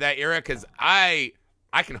movies of that era because I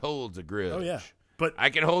can hold a grudge. Oh yeah. But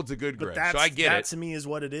I can hold a good grudge, that's, so I get that it. to me is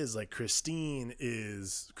what it is. Like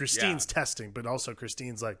Christine's testing, but also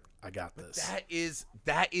Christine's like, "I got this."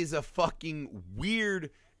 That is a fucking weird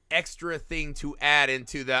extra thing to add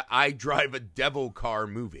into the I Drive a Devil Car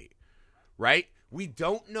movie, right? We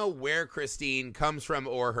don't know where Christine comes from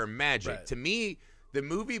or her magic. Right. To me, the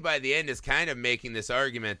movie by the end is kind of making this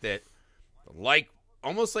argument that, like,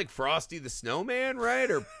 almost like Frosty the Snowman,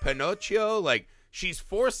 right? Or Pinocchio, like, she's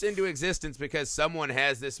forced into existence because someone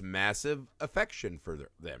has this massive affection for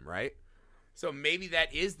them, right? So maybe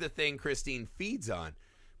that is the thing Christine feeds on.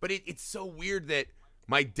 But it's so weird that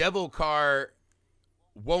my devil car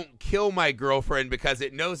won't kill my girlfriend because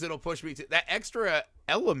it knows it'll push me to that extra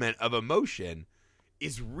element of emotion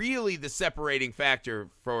is really the separating factor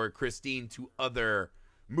for Christine to other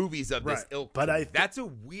movies of this Right. ilk. But that's a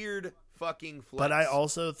weird fucking flex. But I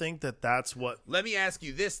also think that that's what. Let me ask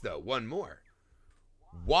you this though, one more.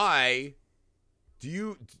 Why do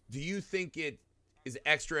you think it is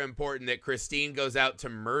extra important that Christine goes out to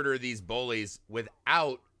murder these bullies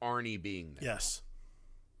without Arnie being there? Yes.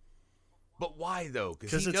 But why though?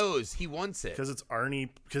 Because he it's- knows he wants it. Because it's Arnie.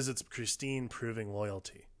 Because it's Christine proving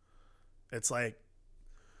loyalty.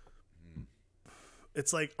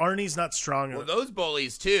 It's like Arnie's not strong. Well, those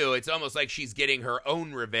bullies too. It's almost like she's getting her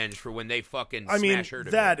own revenge for when they fucking I mean, smash her.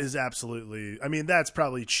 To that bits. is absolutely. I mean, that's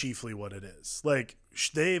probably chiefly what it is. Like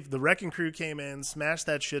the wrecking crew came in, smashed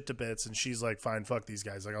that shit to bits, and she's like, "Fine, fuck these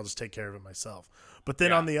guys. Like, I'll just take care of it myself." But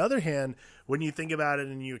then Yeah. on the other hand, when you think about it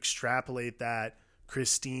and you extrapolate that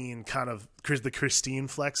Christine the Christine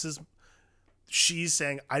flexes, she's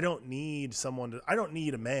saying, "I don't need I don't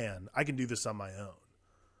need a man. I can do this on my own."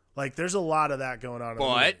 Like, there's a lot of that going on. In the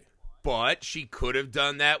movie. But she could have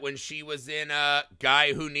done that when she was in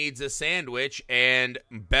Guy Who Needs a Sandwich and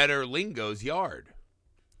Better Lingo's Yard.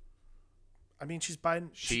 I mean, she's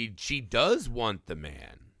buying. She does want the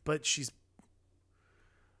man. But she's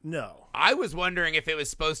no. I was wondering if it was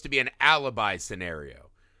supposed to be an alibi scenario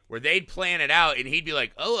where they'd plan it out and he'd be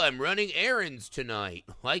like, "Oh, I'm running errands tonight."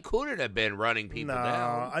 I couldn't have been running people No,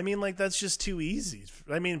 down. I mean, like, that's just too easy.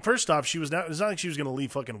 I mean, first off, it's not like she was going to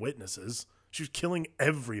leave fucking witnesses. She was killing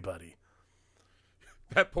everybody.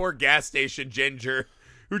 That poor gas station ginger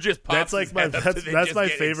who just pops That's like his my head up to they that's just my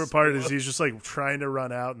get favorite part is exploded. he's just like trying to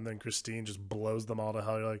run out and then Christine just blows them all to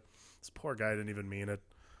hell. You're like, this poor guy didn't even mean it.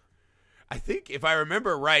 I think if I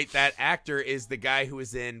remember right, that actor is the guy who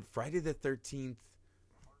was in Friday the 13th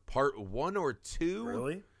Part 1 or 2.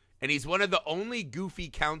 Really? And he's one of the only goofy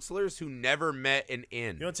counselors who never met an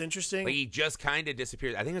inn. You know what's interesting? Like he just kind of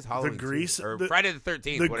disappeared. I think it's Halloween. greaser- or the- Friday the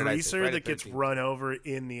 13th. The what did I say? greaser Friday that the gets 13th. run over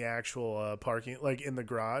in the actual parking, like in the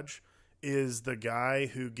garage, is the guy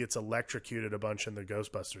who gets electrocuted a bunch in the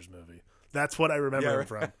Ghostbusters movie. That's what I remember him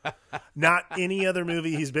from. Not any other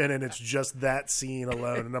movie he's been in. It's just that scene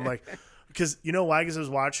alone. And I'm like, because you know why? Because I was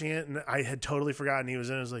watching it and I had totally forgotten he was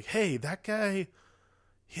in it. I was like, hey, that guy,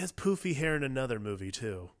 he has poofy hair in another movie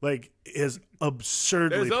too. Like, is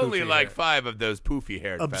absurdly There's poofy only hair. like 5 of those poofy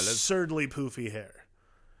haired fellas. Absurdly poofy hair.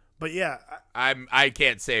 But yeah, I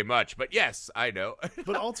can't say much, but yes, I know.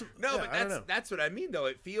 but ultimately, No, yeah, but I don't know. that's what I mean though.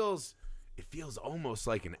 It feels almost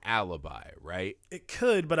like an alibi, right? It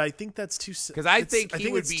could, but I think that's too. Because I think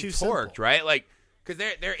he would it's be too torqued, simple. right? Like, because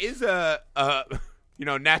there is a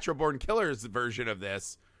Natural Born Killers version of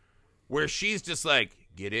this where she's just like,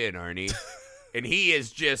 get in, Arnie, and he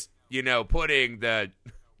is just putting the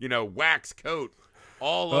wax coat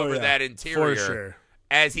all over that interior for sure.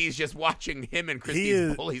 as he's just watching him and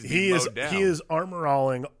Christine's bullies be mowed down. He is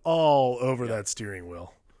armor-alling all over that steering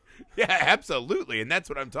wheel. Yeah, absolutely. And that's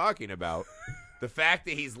what I'm talking about. The fact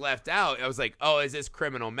that he's left out, I was like, oh, is this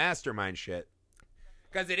criminal mastermind shit?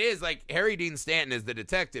 Because it is like Harry Dean Stanton as the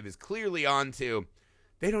detective is clearly onto,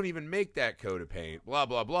 they don't even make that coat of paint, blah,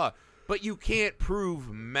 blah, blah. But you can't prove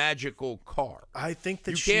magical car. I think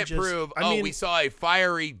that You can't prove, we saw a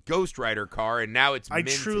fiery Ghost Rider car and now it's I mint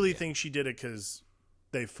truly again. think she did it because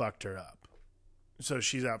they fucked her up. So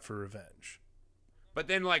she's out for revenge. But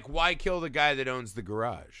then, like, why kill the guy that owns the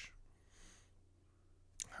garage?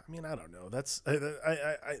 I mean, I don't know. That's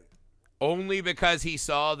I Only because he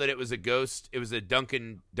saw that it was a ghost. It was a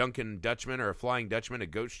Duncan Dutchman or a Flying Dutchman, a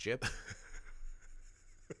ghost ship.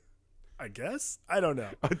 I guess I don't know.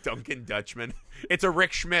 A Duncan Dutchman. It's a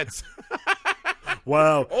Rick Schmitz.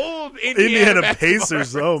 Wow, Old Indiana basketball Pacers.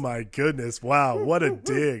 reference. Oh my goodness! Wow, what a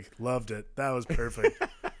dig! Loved it. That was perfect.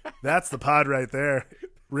 That's the pod right there.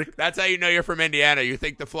 Rick, That's how you know you're from Indiana. You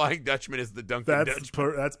think the Flying Dutchman is the Duncan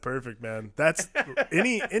Dutchman. that's perfect, man. That's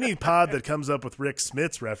any pod that comes up with Rick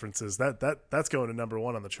Smits references. That's going to number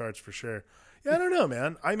 1 on the charts for sure. Yeah, I don't know,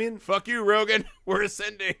 man. I mean, Fuck you, Rogan. We're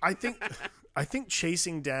ascending. I think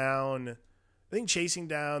chasing down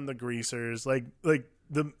the greasers, like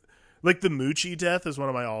the Moochie death is one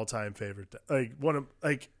of my all time favorite.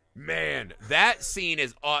 Man, that scene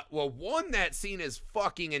is that scene is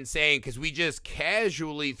fucking insane because we just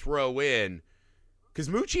casually throw in because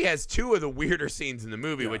Moochie has 2 of the weirder scenes in the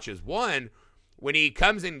movie, which is one when he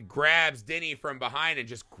comes and grabs Denny from behind and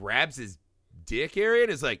just grabs his dick area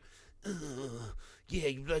and is like, yeah,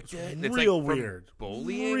 you like that? And it's real like from weird,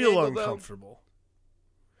 bullying, real angle, though. uncomfortable.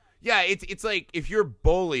 Yeah, it's like if you're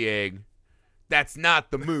bullying, that's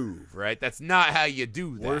not the move, right? That's not how you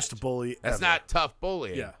do that. Worst bully That's ever. not tough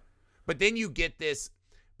bullying. Yeah. But then you get this.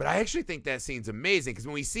 But I actually think that scene's amazing because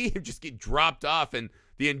when we see him just get dropped off in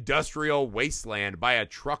the industrial wasteland by a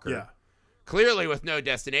trucker, clearly with no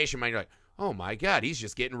destination, mind, you're like, oh my God, he's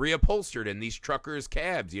just getting reupholstered in these truckers'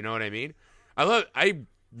 cabs. You know what I mean? I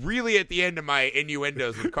really at the end of my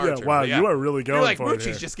innuendos with car terms. Wow, you are really going You're like, for it Moochie's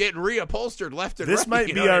here. just getting reupholstered left and right. This might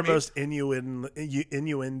you be know what our I mean? most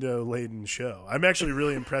innuendo-laden show. I'm actually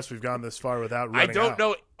really impressed we've gone this far without running I don't out.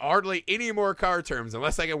 know hardly any more car terms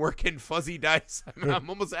unless I can work in fuzzy dice. I'm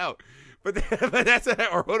almost out. But that's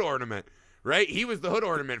our hood ornament, right? He was the hood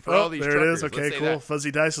ornament for all these there truckers. it is. Okay, Let's say cool. that.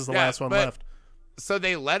 Fuzzy Dice is the last one but- left. So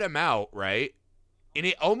they let him out, right? And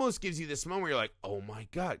it almost gives you this moment where you're like, oh my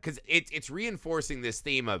God. Because it's reinforcing this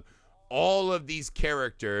theme of all of these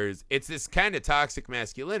characters. It's this kind of toxic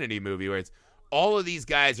masculinity movie where it's all of these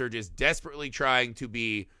guys are just desperately trying to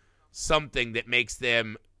be something that makes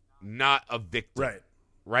them not a victim.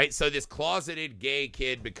 Right? So this closeted gay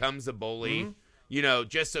kid becomes a bully,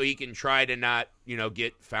 just so he can try to not,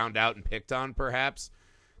 get found out and picked on, perhaps.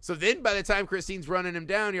 So then by the time Christine's running him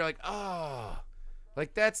down, you're like, oh,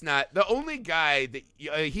 like that's not the only guy that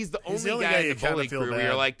he's the only guy in you the kinda bully feel crew where bad.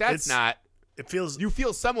 you're like, that's It's- not. It feels You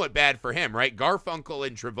feel somewhat bad for him, right? Garfunkel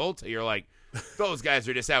and Travolta, you're like, those guys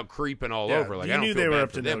are just out creeping all over. Like you I don't knew feel they were bad up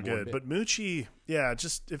for to them no one good. bit. But Moochie,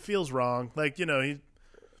 just it feels wrong. Like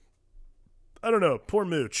I don't know, poor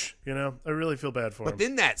Mooch. I really feel bad for him. But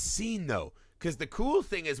then that scene, though, because the cool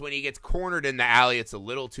thing is when he gets cornered in the alley, it's a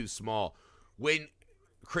little too small. When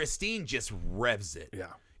Christine just revs it.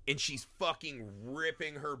 Yeah. And she's fucking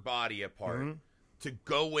ripping her body apart to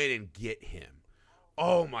go in and get him.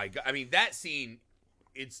 Oh, my God. I mean, that scene,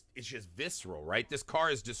 it's just visceral, right? This car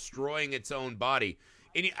is destroying its own body.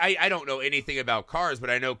 And I don't know anything about cars, but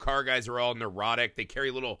I know car guys are all neurotic. They carry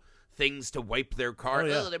little things to wipe their car. Oh,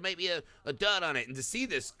 yeah. There might be a dud on it. And to see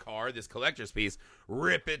this car, this collector's piece,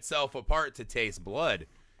 rip itself apart to taste blood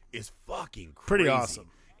is fucking crazy. Pretty awesome.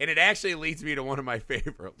 And it actually leads me to one of my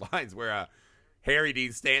favorite lines where Harry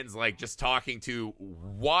Dean Stanton's like just talking to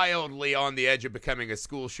wildly on the edge of becoming a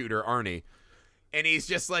school shooter Arnie. And he's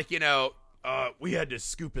just like, we had to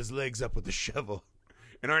scoop his legs up with a shovel.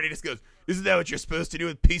 And Arnie just goes, isn't that what you're supposed to do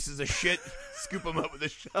with pieces of shit? Scoop them up with a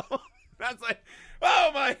shovel? That's like,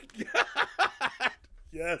 oh my God.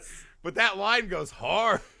 Yes. But that line goes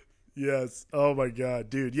hard. Yes. Oh my God,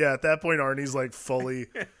 dude. Yeah. At that point, Arnie's like fully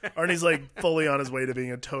on his way to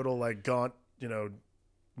being a total like gaunt,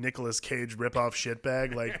 Nicolas Cage ripoff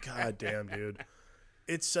shitbag. Like, God damn, dude.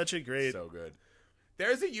 It's such a great. So good.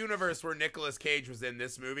 There's a universe where Nicolas Cage was in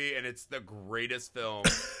this movie, and it's the greatest film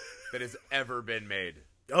that has ever been made.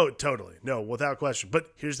 Oh, totally. No, without question. But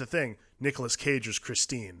here's the thing: Nicolas Cage was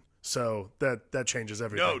Christine, so that changes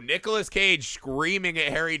everything. No, Nicolas Cage screaming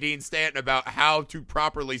at Harry Dean Stanton about how to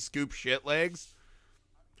properly scoop shit legs.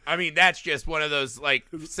 I mean, that's just one of those like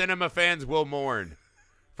cinema fans will mourn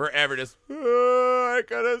forever. Just I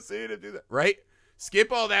could have seen him do that, right?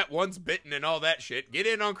 Skip all that once bitten and all that shit. Get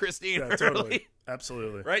in on Christine early. Totally.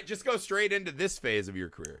 Absolutely. Right? Just go straight into this phase of your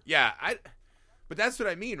career. Yeah, but that's what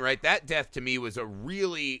I mean, right? That death to me was a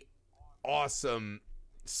really awesome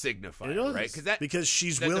signifier, right? Because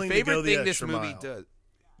she's willing to go the extra mile. The favorite thing this movie does.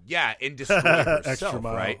 Yeah, and destroy herself, extra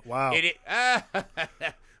mile. Right? Wow.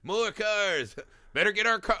 More cars. Better get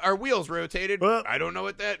our wheels rotated. Well, I don't know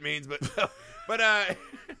what that means, but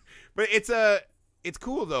it's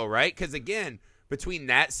cool though, right? Because again, between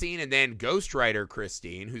that scene and then Ghost Rider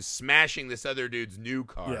Christine, who's smashing this other dude's new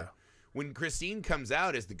car. Yeah. When Christine comes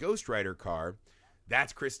out as the Ghost Rider car,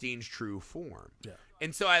 that's Christine's true form. Yeah.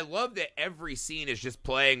 And so I love that every scene is just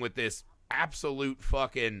playing with this absolute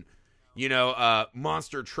fucking,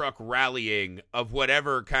 monster truck rallying of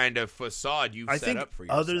whatever kind of facade you've set up for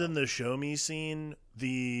yourself. Other than the show me scene,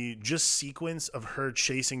 the just sequence of her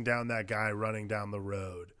chasing down that guy running down the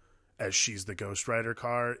road as she's the Ghost Rider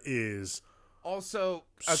car is also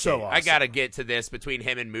so awesome. I gotta get to this between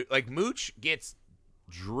him and Mooch. Like Mooch gets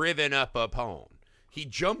driven up a pone. He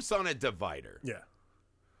jumps on a divider. Yeah.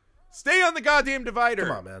 Stay on the goddamn divider.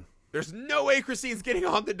 Come on, man. There's no way Christine's getting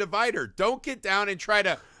on the divider. Don't get down and try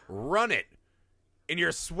to run it in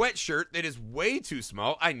your sweatshirt that is way too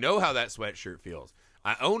small. I know how that sweatshirt feels.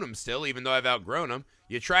 I own them still, even though I've outgrown them.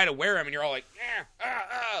 You try to wear them, and you're all like,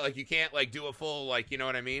 like you can't like do a full like, you know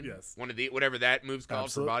what I mean? Yes. One of the whatever that move's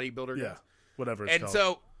called for bodybuilder. Yeah. Guys. Whatever it's and called.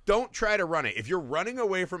 So don't try to run it. If you're running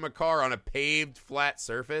away from a car on a paved flat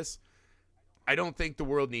surface, I don't think the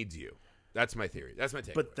world needs you. That's my theory. That's my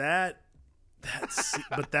take. But that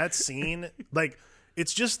scene, like,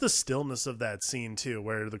 it's just the stillness of that scene too,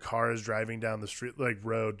 where the car is driving down the street, like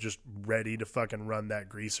road, just ready to fucking run that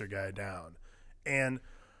greaser guy down, and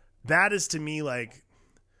that is to me like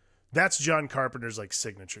that's John Carpenter's like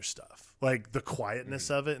signature stuff, like the quietness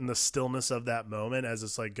of it and the stillness of that moment as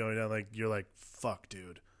it's like going down, like you're like, fuck,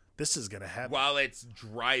 dude. This is gonna happen. While it's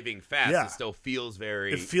driving fast, it still feels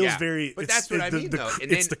very. It feels very. But that's what I mean, though.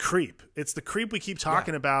 It's the creep. It's the creep we keep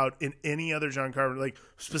talking about in any other John Carpenter, like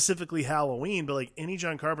specifically Halloween, but like any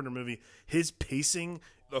John Carpenter movie, his pacing.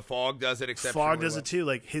 The Fog does it exceptionally. Fog does it too.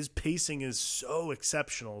 Like his pacing is so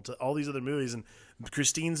exceptional to all these other movies, and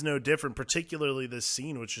Christine's no different. Particularly this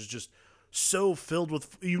scene, which is just so filled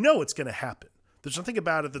with. It's going to happen. There's nothing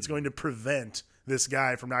about it that's going to prevent this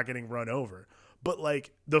guy from not getting run over. But, like,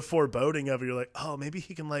 the foreboding of it, you're like, oh, maybe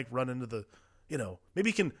he can, like, run into the, maybe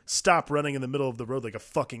he can stop running in the middle of the road like a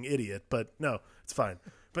fucking idiot. But, no, it's fine.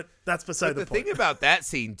 But that's beside the point. The thing about that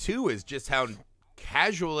scene, too, is just how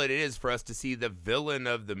casual it is for us to see the villain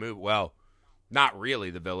of the movie. Well, not really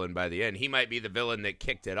the villain by the end. He might be the villain that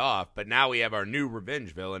kicked it off. But now we have our new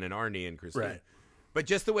revenge villain in Arnie and Christine. Right. But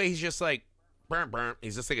just the way he's just like, burn, burn.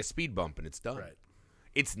 He's just like a speed bump and it's done. Right.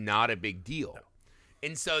 It's not a big deal. No.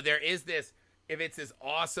 And so there is this. If it's this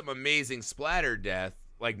awesome, amazing splatter death,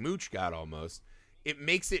 like Mooch got almost, it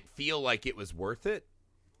makes it feel like it was worth it.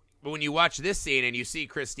 But when you watch this scene and you see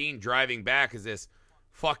Christine driving back as this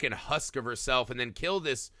fucking husk of herself and then kill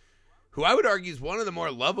this, who I would argue is one of the more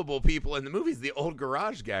lovable people in the movie, is the old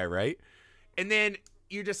garage guy, right? And then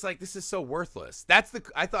you're just like, this is so worthless.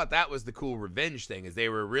 I thought that was the cool revenge thing, is they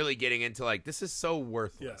were really getting into like, this is so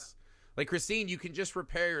worthless. Yeah. Like, Christine, you can just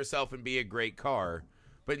repair yourself and be a great car.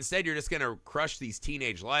 But instead, you're just going to crush these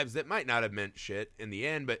teenage lives that might not have meant shit in the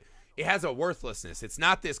end, but it has a worthlessness. It's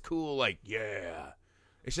not this cool, like, yeah.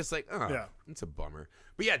 It's just like, it's a bummer.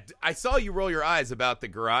 But yeah, I saw you roll your eyes about the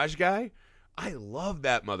garage guy. I love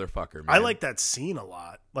that motherfucker, man. I like that scene a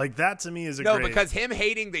lot. Like, that to me is a great... No, because him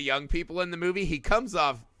hating the young people in the movie, he comes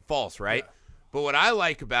off false, right? Yeah. But what I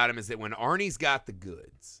like about him is that when Arnie's got the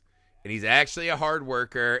goods, and he's actually a hard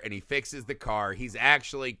worker, and he fixes the car, he's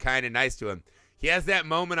actually kind of nice to him. He has that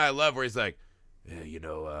moment I love where he's like,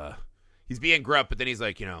 yeah, he's being gruff, but then he's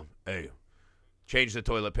like, hey, change the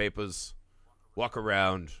toilet papers, walk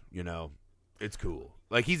around, It's cool.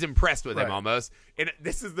 Like, he's impressed with him Right. almost. And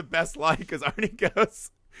this is the best line because Arnie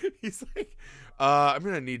goes, he's like, I'm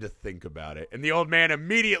going to need to think about it. And the old man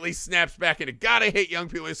immediately snaps back into, gotta hate young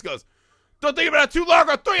people. He just goes, don't think about it too long.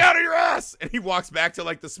 I'll throw you out of your ass. And he walks back to,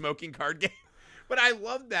 like, the smoking card game. But I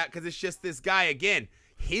love that because it's just this guy, again,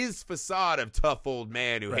 his facade of tough old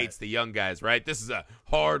man who hates the young guys, right? This is a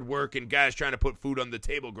hard-working guy's trying to put food on the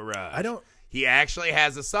table garage. He actually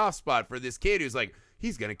has a soft spot for this kid who's like,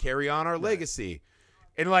 he's going to carry on our legacy.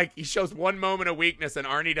 And, like, he shows one moment of weakness, and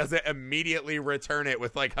Arnie doesn't immediately return it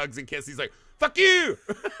with, like, hugs and kisses. He's like, fuck you!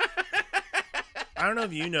 I don't know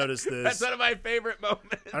if you noticed this. That's one of my favorite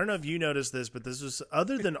moments. I don't know if you noticed this, but this was,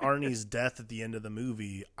 other than Arnie's death at the end of the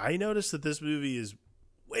movie, I noticed that this movie is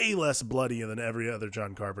way less bloody than every other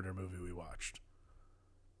John Carpenter movie we watched.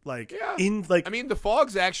 Like, I mean, The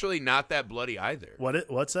Fog's actually not that bloody either.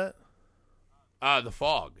 What's that? The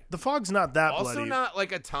Fog. The Fog's not that also bloody. Also not,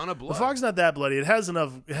 like, a ton of blood. The Fog's not that bloody. It has,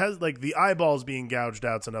 like, the eyeballs being gouged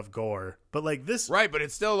out's enough gore. But, like, this... Right, but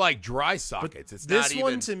it's still, like, dry sockets. It's this not even...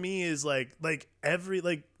 one, to me, is, like every...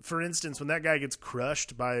 Like, for instance, when that guy gets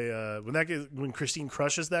crushed by... when Christine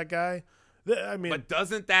crushes that guy... I mean... But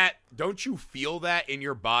don't you feel that in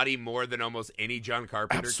your body more than almost any John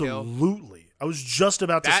Carpenter kill? Absolutely. I was just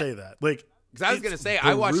about to say that. Like... Because I was going to say,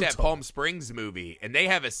 I watched that Palm Springs movie, and they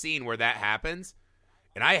have a scene where that happens,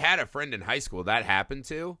 and I had a friend in high school that happened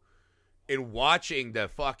to, and watching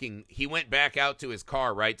he went back out to his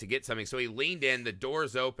car, right, to get something, so he leaned in, the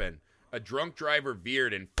door's open, a drunk driver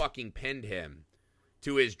veered and fucking pinned him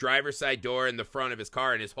to his driver's side door in the front of his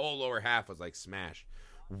car, and his whole lower half was, like, smashed.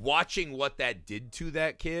 Watching what that did to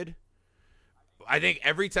that kid... I think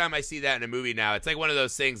every time I see that in a movie now, it's like one of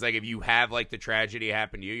those things, like if you have like the tragedy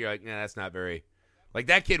happen to you, you're like, nah, that's not very... Like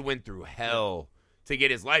that kid went through hell to get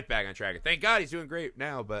his life back on track. Thank God he's doing great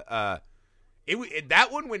now, but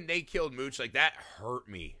that one when they killed Mooch, like that hurt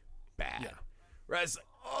me bad. Yeah. Right? It's like,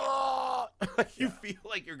 oh! You feel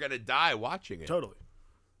like you're going to die watching it. Totally.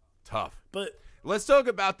 Tough. But let's talk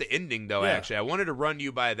about the ending though, actually. I wanted to run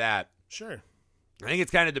you by that. Sure. I think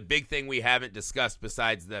it's kind of the big thing we haven't discussed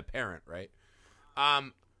besides the parent, right?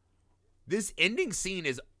 This ending scene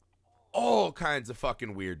is all kinds of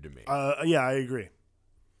fucking weird to me. Yeah, I agree.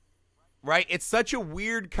 Right? It's such a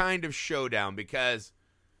weird kind of showdown because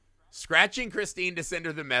scratching Christine to send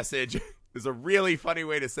her the message is a really funny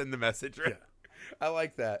way to send the message, right? Yeah. I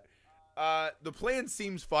like that. The plan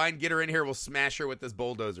seems fine. Get her in here. We'll smash her with this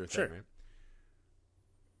bulldozer thing. Right?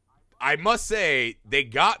 I must say, they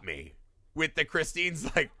got me with the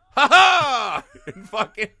Christine's like, ha-ha! And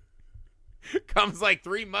fucking... comes like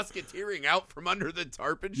Three Musketeering out from under the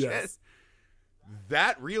tarp and shit. Yes.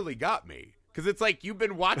 That really got me. Because it's like you've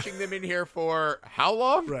been watching them in here for how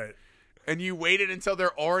long? Right. And you waited until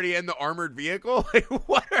they're already in the armored vehicle? Like,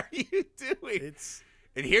 what are you doing?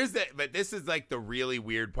 But this is like the really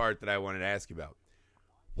weird part that I wanted to ask you about.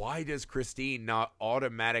 Why does Christine not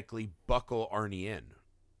automatically buckle Arnie in?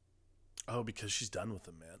 Oh, because she's done with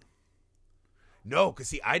him, man. No, because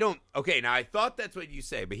see, I don't... Okay, now I thought that's what you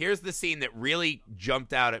say, but here's the scene that really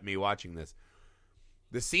jumped out at me watching this.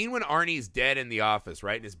 The scene when Arnie's dead in the office,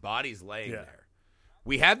 right, and his body's laying there.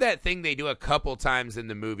 We have that thing they do a couple times in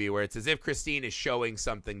the movie where it's as if Christine is showing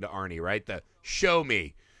something to Arnie, right? The show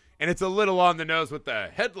me. And it's a little on the nose with the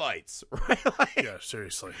headlights, right? Like, yeah,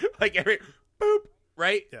 seriously. Like every... Boop,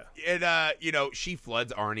 right? Yeah. And, she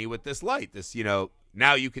floods Arnie with this light. This,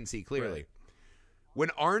 now you can see clearly. Right. When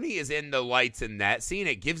Arnie is in the lights in that scene,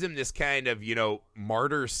 it gives him this kind of,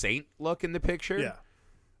 martyr saint look in the picture. Yeah.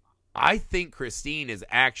 I think Christine is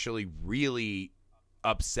actually really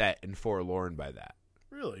upset and forlorn by that.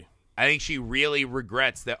 Really? I think she really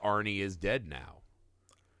regrets that Arnie is dead now.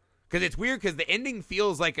 Because it's weird because the ending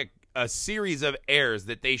feels like a series of errors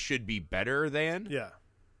that they should be better than. Yeah.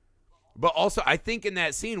 But also, I think in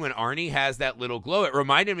that scene when Arnie has that little glow, it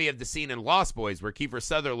reminded me of the scene in Lost Boys where Kiefer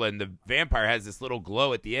Sutherland, the vampire, has this little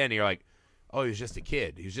glow at the end. And you're like, oh, he was just a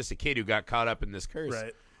kid. He was just a kid who got caught up in this curse.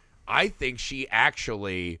 Right. I think she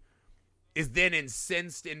actually is then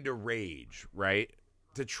incensed into rage, right,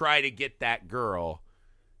 to try to get that girl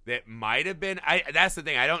that might have been. That's the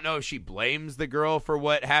thing. I don't know if she blames the girl for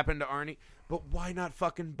what happened to Arnie, but why not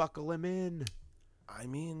fucking buckle him in? I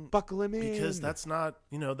mean, buckle him in. Because that's not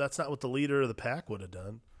what the leader of the pack would have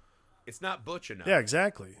done. It's not butch enough. Yeah,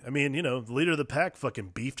 exactly. I mean, the leader of the pack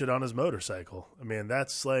fucking beefed it on his motorcycle. I mean,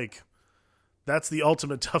 that's the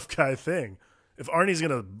ultimate tough guy thing. If Arnie's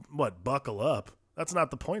going to, buckle up, that's not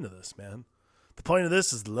the point of this, man. The point of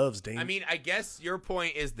this is love's dangerous. I mean, I guess your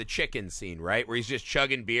point is the chicken scene, right? Where he's just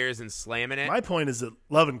chugging beers and slamming it. My point is that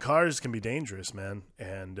loving cars can be dangerous, man.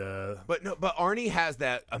 And But Arnie has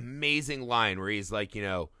that amazing line where he's like,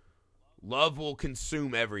 love will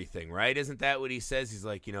consume everything, right? Isn't that what he says? He's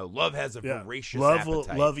like, love has a voracious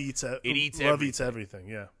appetite. Love eats eats everything.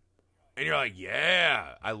 Yeah. And you're like,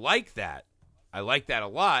 yeah, I like that. I like that a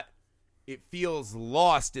lot. It feels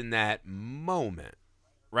lost in that moment,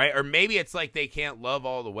 right? Or maybe it's like they can't love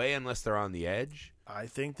all the way unless they're on the edge. I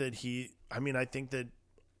think that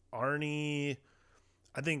Arnie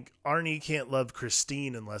can't love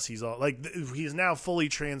Christine unless he's all like he's now fully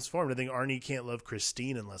transformed. I think Arnie can't love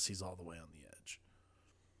Christine unless he's all the way on the edge.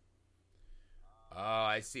 Oh,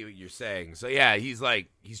 I see what you're saying. So yeah, he's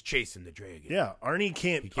chasing the dragon. Yeah, Arnie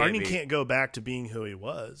can't go back to being who he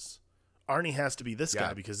was. Arnie has to be this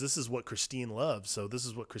guy because this is what Christine loves. So this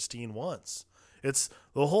is what Christine wants. It's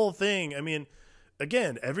the whole thing. I mean,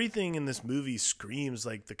 again, everything in this movie screams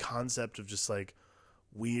like the concept of just like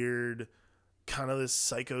weird, kind of this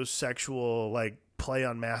psychosexual like play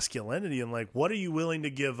on masculinity and like, what are you willing to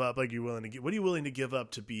give up? Like what are you willing to give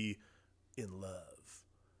up to be in love?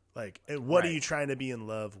 Like, and what are you trying to be in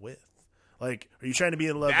love with? Like, are you trying to be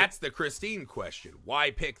in love? That's the Christine question. Why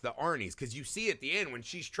pick the Arnies? Because you see at the end when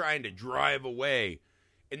she's trying to drive away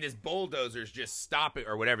and this bulldozer's just stopping,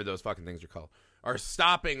 or whatever those fucking things are called, are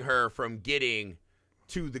stopping her from getting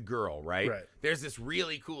to the girl, right? There's this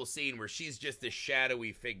really cool scene where she's just this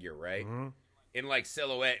shadowy figure, right? Mm-hmm. In like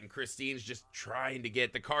silhouette, and Christine's just trying to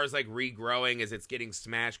get, the car's like regrowing as it's getting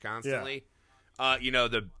smashed constantly. Yeah.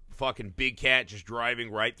 The fucking big cat just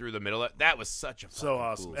driving right through the middle of that was such a so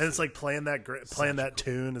awesome cool and it's like playing that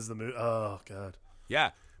tune as the movie. Oh god,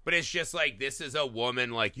 yeah, but it's just like, this is a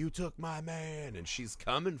woman like, you took my man, and she's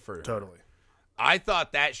coming for him. Totally. I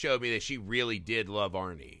thought that showed me that she really did love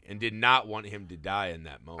Arnie and did not want him to die in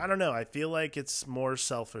that moment. I don't know, I feel like it's more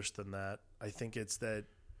selfish than that. I think it's that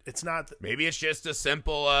it's not maybe it's just a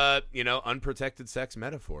simple unprotected sex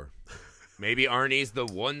metaphor. Maybe Arnie's the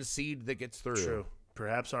one seed that gets through. True.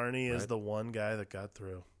 Perhaps Arnie is the one guy that got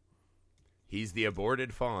through. He's the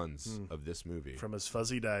aborted Fonz of this movie. From his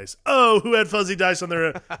fuzzy dice. Oh, who had fuzzy dice on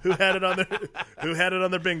their who had it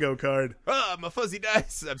on their bingo card? Oh, my fuzzy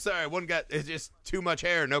dice. I'm sorry, it's just too much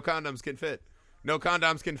hair. No condoms can fit. No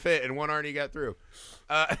condoms can fit, and one Arnie got through.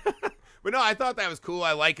 But no, I thought that was cool.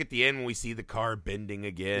 I like at the end when we see the car bending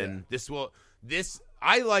again. Yeah.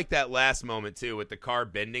 I like that last moment too with the car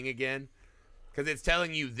bending again, because it's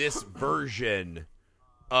telling you this version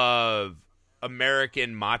of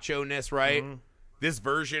American macho-ness, right? Mm-hmm. This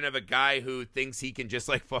version of a guy who thinks he can just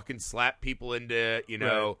like fucking slap people into,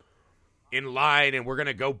 in line, and we're going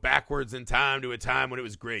to go backwards in time to a time when it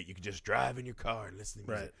was great. You could just drive in your car and listen to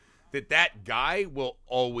music. Right. That guy will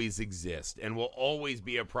always exist and will always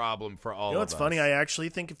be a problem for all of us. You know what's funny? I actually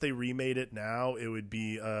think if they remade it now, it would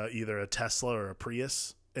be either a Tesla or a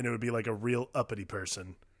Prius, and it would be like a real uppity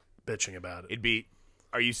person bitching about it. It'd be...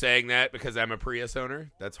 Are you saying that because I'm a Prius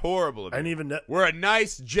owner? That's horrible of you. I didn't even know. We're a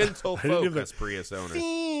nice, gentle, focused Prius owner.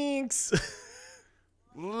 Thanks.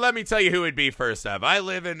 Let me tell you who it'd be first off. I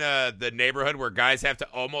live in the neighborhood where guys have to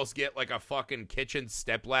almost get like a fucking kitchen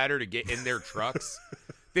stepladder to get in their trucks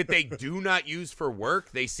that they do not use for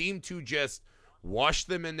work. They seem to just wash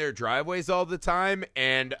them in their driveways all the time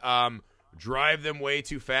and drive them way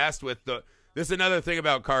too fast with the... This is another thing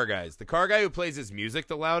about car guys. The car guy who plays his music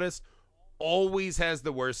the loudest always has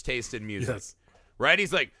the worst taste in music. Yes. Right?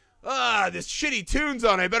 He's like, this shitty tune's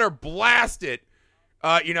on. I better blast it.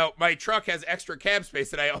 My truck has extra cab space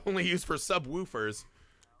that I only use for subwoofers.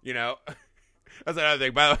 That's another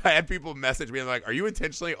thing. By the way, I had people message me and like, are you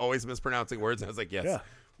intentionally always mispronouncing words? And I was like, yes. Yeah.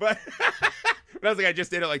 But I was like, I just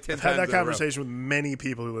did it like 10 times. I've had that conversation with many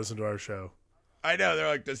people who listen to our show. I know. They're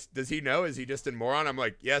like, does he know? Is he just a moron? I'm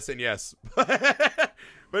like, yes and yes.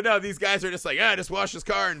 But no, these guys are just like, just wash his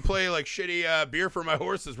car and play like shitty Beer for My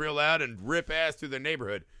Horses real loud and rip ass through the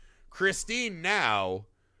neighborhood. Christine now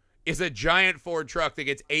is a giant Ford truck that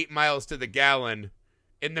gets 8 miles to the gallon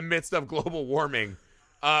in the midst of global warming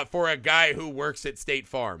for a guy who works at State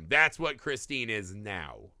Farm. That's what Christine is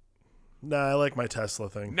now. Nah, I like my Tesla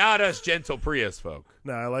thing. Not us gentle Prius folk.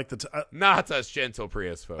 Nah, I like not us gentle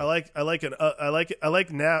Prius folk. I like it. I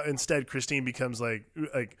like now. Instead, Christine becomes like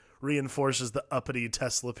reinforces the uppity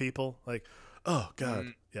Tesla people. Like, oh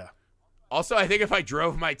god, yeah. Also, I think if I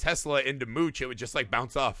drove my Tesla into Mooch, it would just like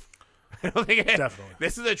bounce off. I don't think definitely.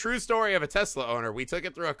 This is a true story of a Tesla owner. We took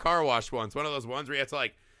it through a car wash once. One of those ones where you have to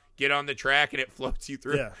like get on the track and it floats you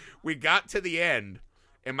through. Yeah. We got to the end,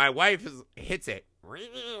 and my wife hits it.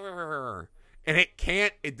 and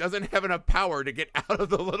it doesn't have enough power to get out of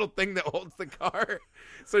the little thing that holds the car.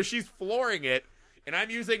 So she's flooring it, and I'm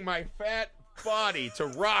using my fat body to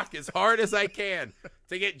rock as hard as I can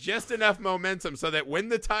to get just enough momentum so that when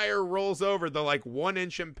the tire rolls over the like 1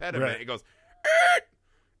 inch impediment, It goes,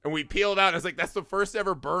 and we peeled out. And I was like, that's the first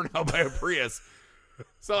ever burnout by a Prius.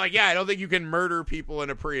 So like, yeah, I don't think you can murder people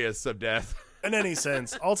in a Prius of death. In any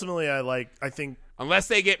sense, ultimately, I think unless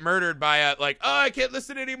they get murdered by a like, oh, I can't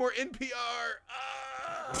listen anymore, NPR.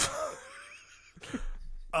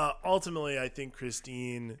 Ultimately, I think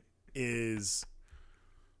Christine is.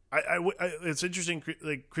 It's interesting.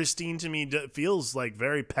 Like Christine to me feels like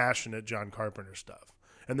very passionate John Carpenter stuff,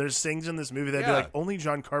 and there's things in this movie that be like only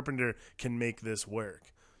John Carpenter can make this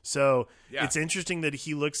work. So it's interesting that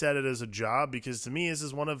he looks at it as a job, because to me, this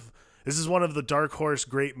is one of the dark horse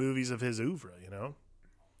great movies of his oeuvre. You know.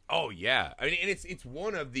 Oh yeah, I mean, and it's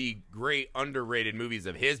one of the great underrated movies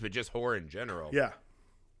of his, but just horror in general. Yeah,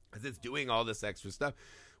 because it's doing all this extra stuff.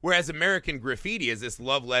 Whereas American Graffiti is this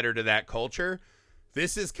love letter to that culture.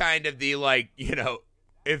 This is kind of the, like, you know,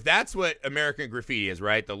 if that's what American Graffiti is,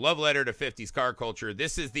 right? The love letter to 50s car culture.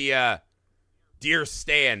 This is the Dear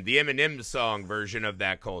Stan, the Eminem song version of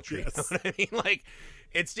that culture. Yes. You know what I mean? Like,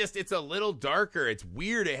 it's a little darker. It's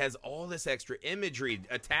weird. It has all this extra imagery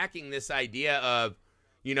attacking this idea of,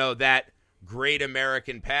 you know, that great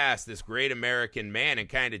American past, this great American man, and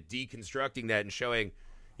kind of deconstructing that and showing,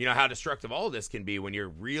 you know, how destructive all this can be when you're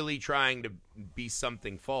really trying to be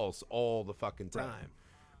something false all the fucking time.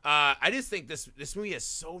 Right. I just think this movie has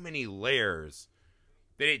so many layers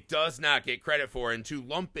that it does not get credit for, and to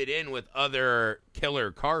lump it in with other killer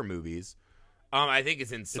car movies, I think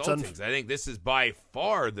it's insulting. I think this is by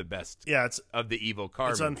far the best of the evil car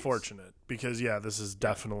movies. It's unfortunate because, this is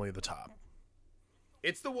definitely the top.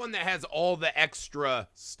 It's the one that has all the extra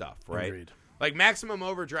stuff, right? Agreed. Like, Maximum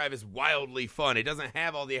Overdrive is wildly fun. It doesn't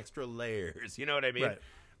have all the extra layers. You know what I mean?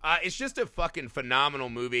 Right. It's just a fucking phenomenal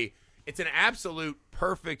movie. It's an absolute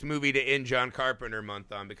perfect movie to end John Carpenter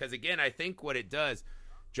month on, because, again, I think what it does,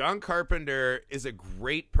 John Carpenter is a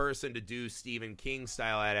great person to do Stephen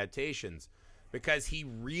King-style adaptations, because he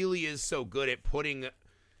really is so good at putting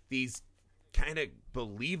these kind of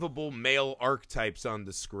believable male archetypes on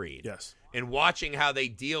the screen. Yes. And watching how they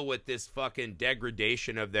deal with this fucking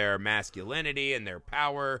degradation of their masculinity and their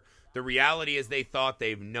power. The reality is they thought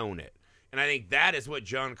they've known it. And I think that is what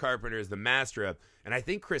John Carpenter is the master of. And I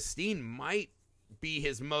think Christine might be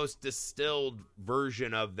his most distilled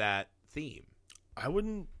version of that theme. I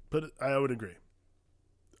wouldn't, but I would agree.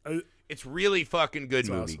 It's really fucking good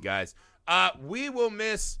movie, awesome. Guys. We will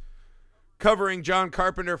miss covering John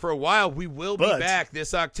Carpenter for a while. We will be back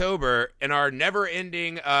this October in our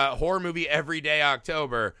never-ending horror movie everyday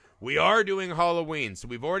October. We are doing Halloween, so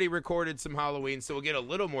we've already recorded some Halloween, so we'll get a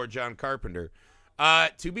little more John Carpenter.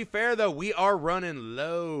 To be fair, though, we are running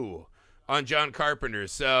low on John Carpenter,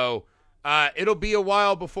 so it'll be a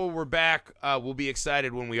while before we're back. We'll be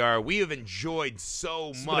excited when we are. We have enjoyed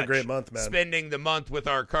so much been a great month, man. Spending the month with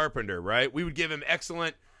our Carpenter, right? We would give him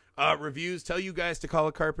excellent reviews. Tell you guys to call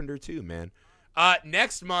a Carpenter too, man.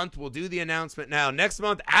 Next month, we'll do the announcement now. Next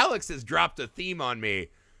month, Alex has dropped a theme on me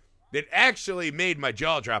that actually made my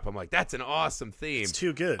jaw drop. I'm like, that's an awesome theme. It's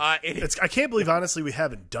too good. I can't believe, honestly, we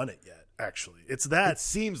haven't done it yet, actually. It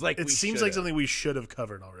seems like something we should have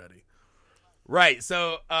covered already. Right.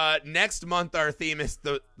 So next month, our theme is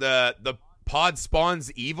the pod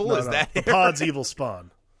spawns evil. The pod's evil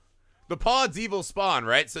spawn. The pod's evil spawn,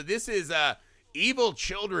 right? So this is evil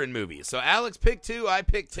children movies. So Alex picked 2, I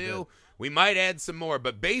picked 2. We might add some more,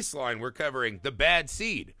 but baseline, we're covering The Bad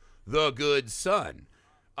Seed, The Good Son,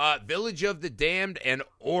 Village of the Damned, and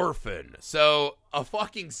Orphan. So a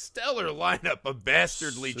fucking stellar lineup of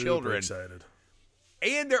bastardly children. Excited.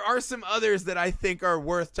 And there are some others that I think are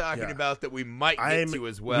worth talking about that we might get to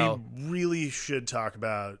as well. We really should talk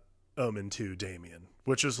about Omen 2 Damien,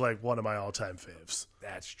 which is like one of my all-time faves.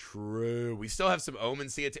 That's true. We still have some Omen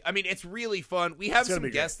see it. I mean, it's really fun. We have some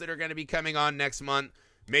guests that are going to be coming on next month.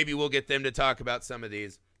 Maybe we'll get them to talk about some of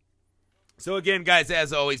these. So again, guys,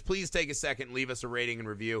 as always, please take a second and leave us a rating and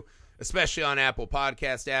review, especially on Apple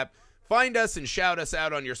Podcast app. Find us and shout us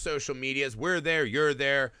out on your social medias. We're there. You're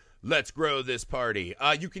there. Let's grow this party.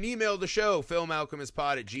 You can email the show,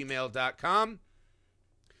 filmalchemistpod@gmail.com.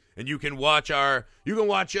 And you can watch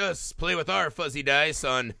us play with our fuzzy dice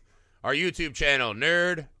on our YouTube channel,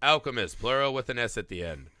 Nerd Alchemist, plural with an S at the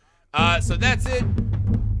end. So that's it.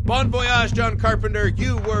 Bon voyage, John Carpenter.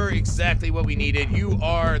 You were exactly what we needed. You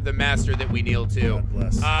are the master that we kneel to. God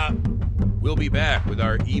bless. We'll be back with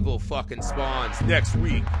our evil fucking spawns next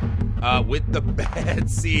week with The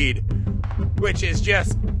Bad Seed, which is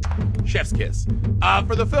just Chef's kiss.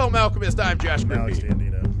 For the Film Alchemist, I'm Josh Griffey.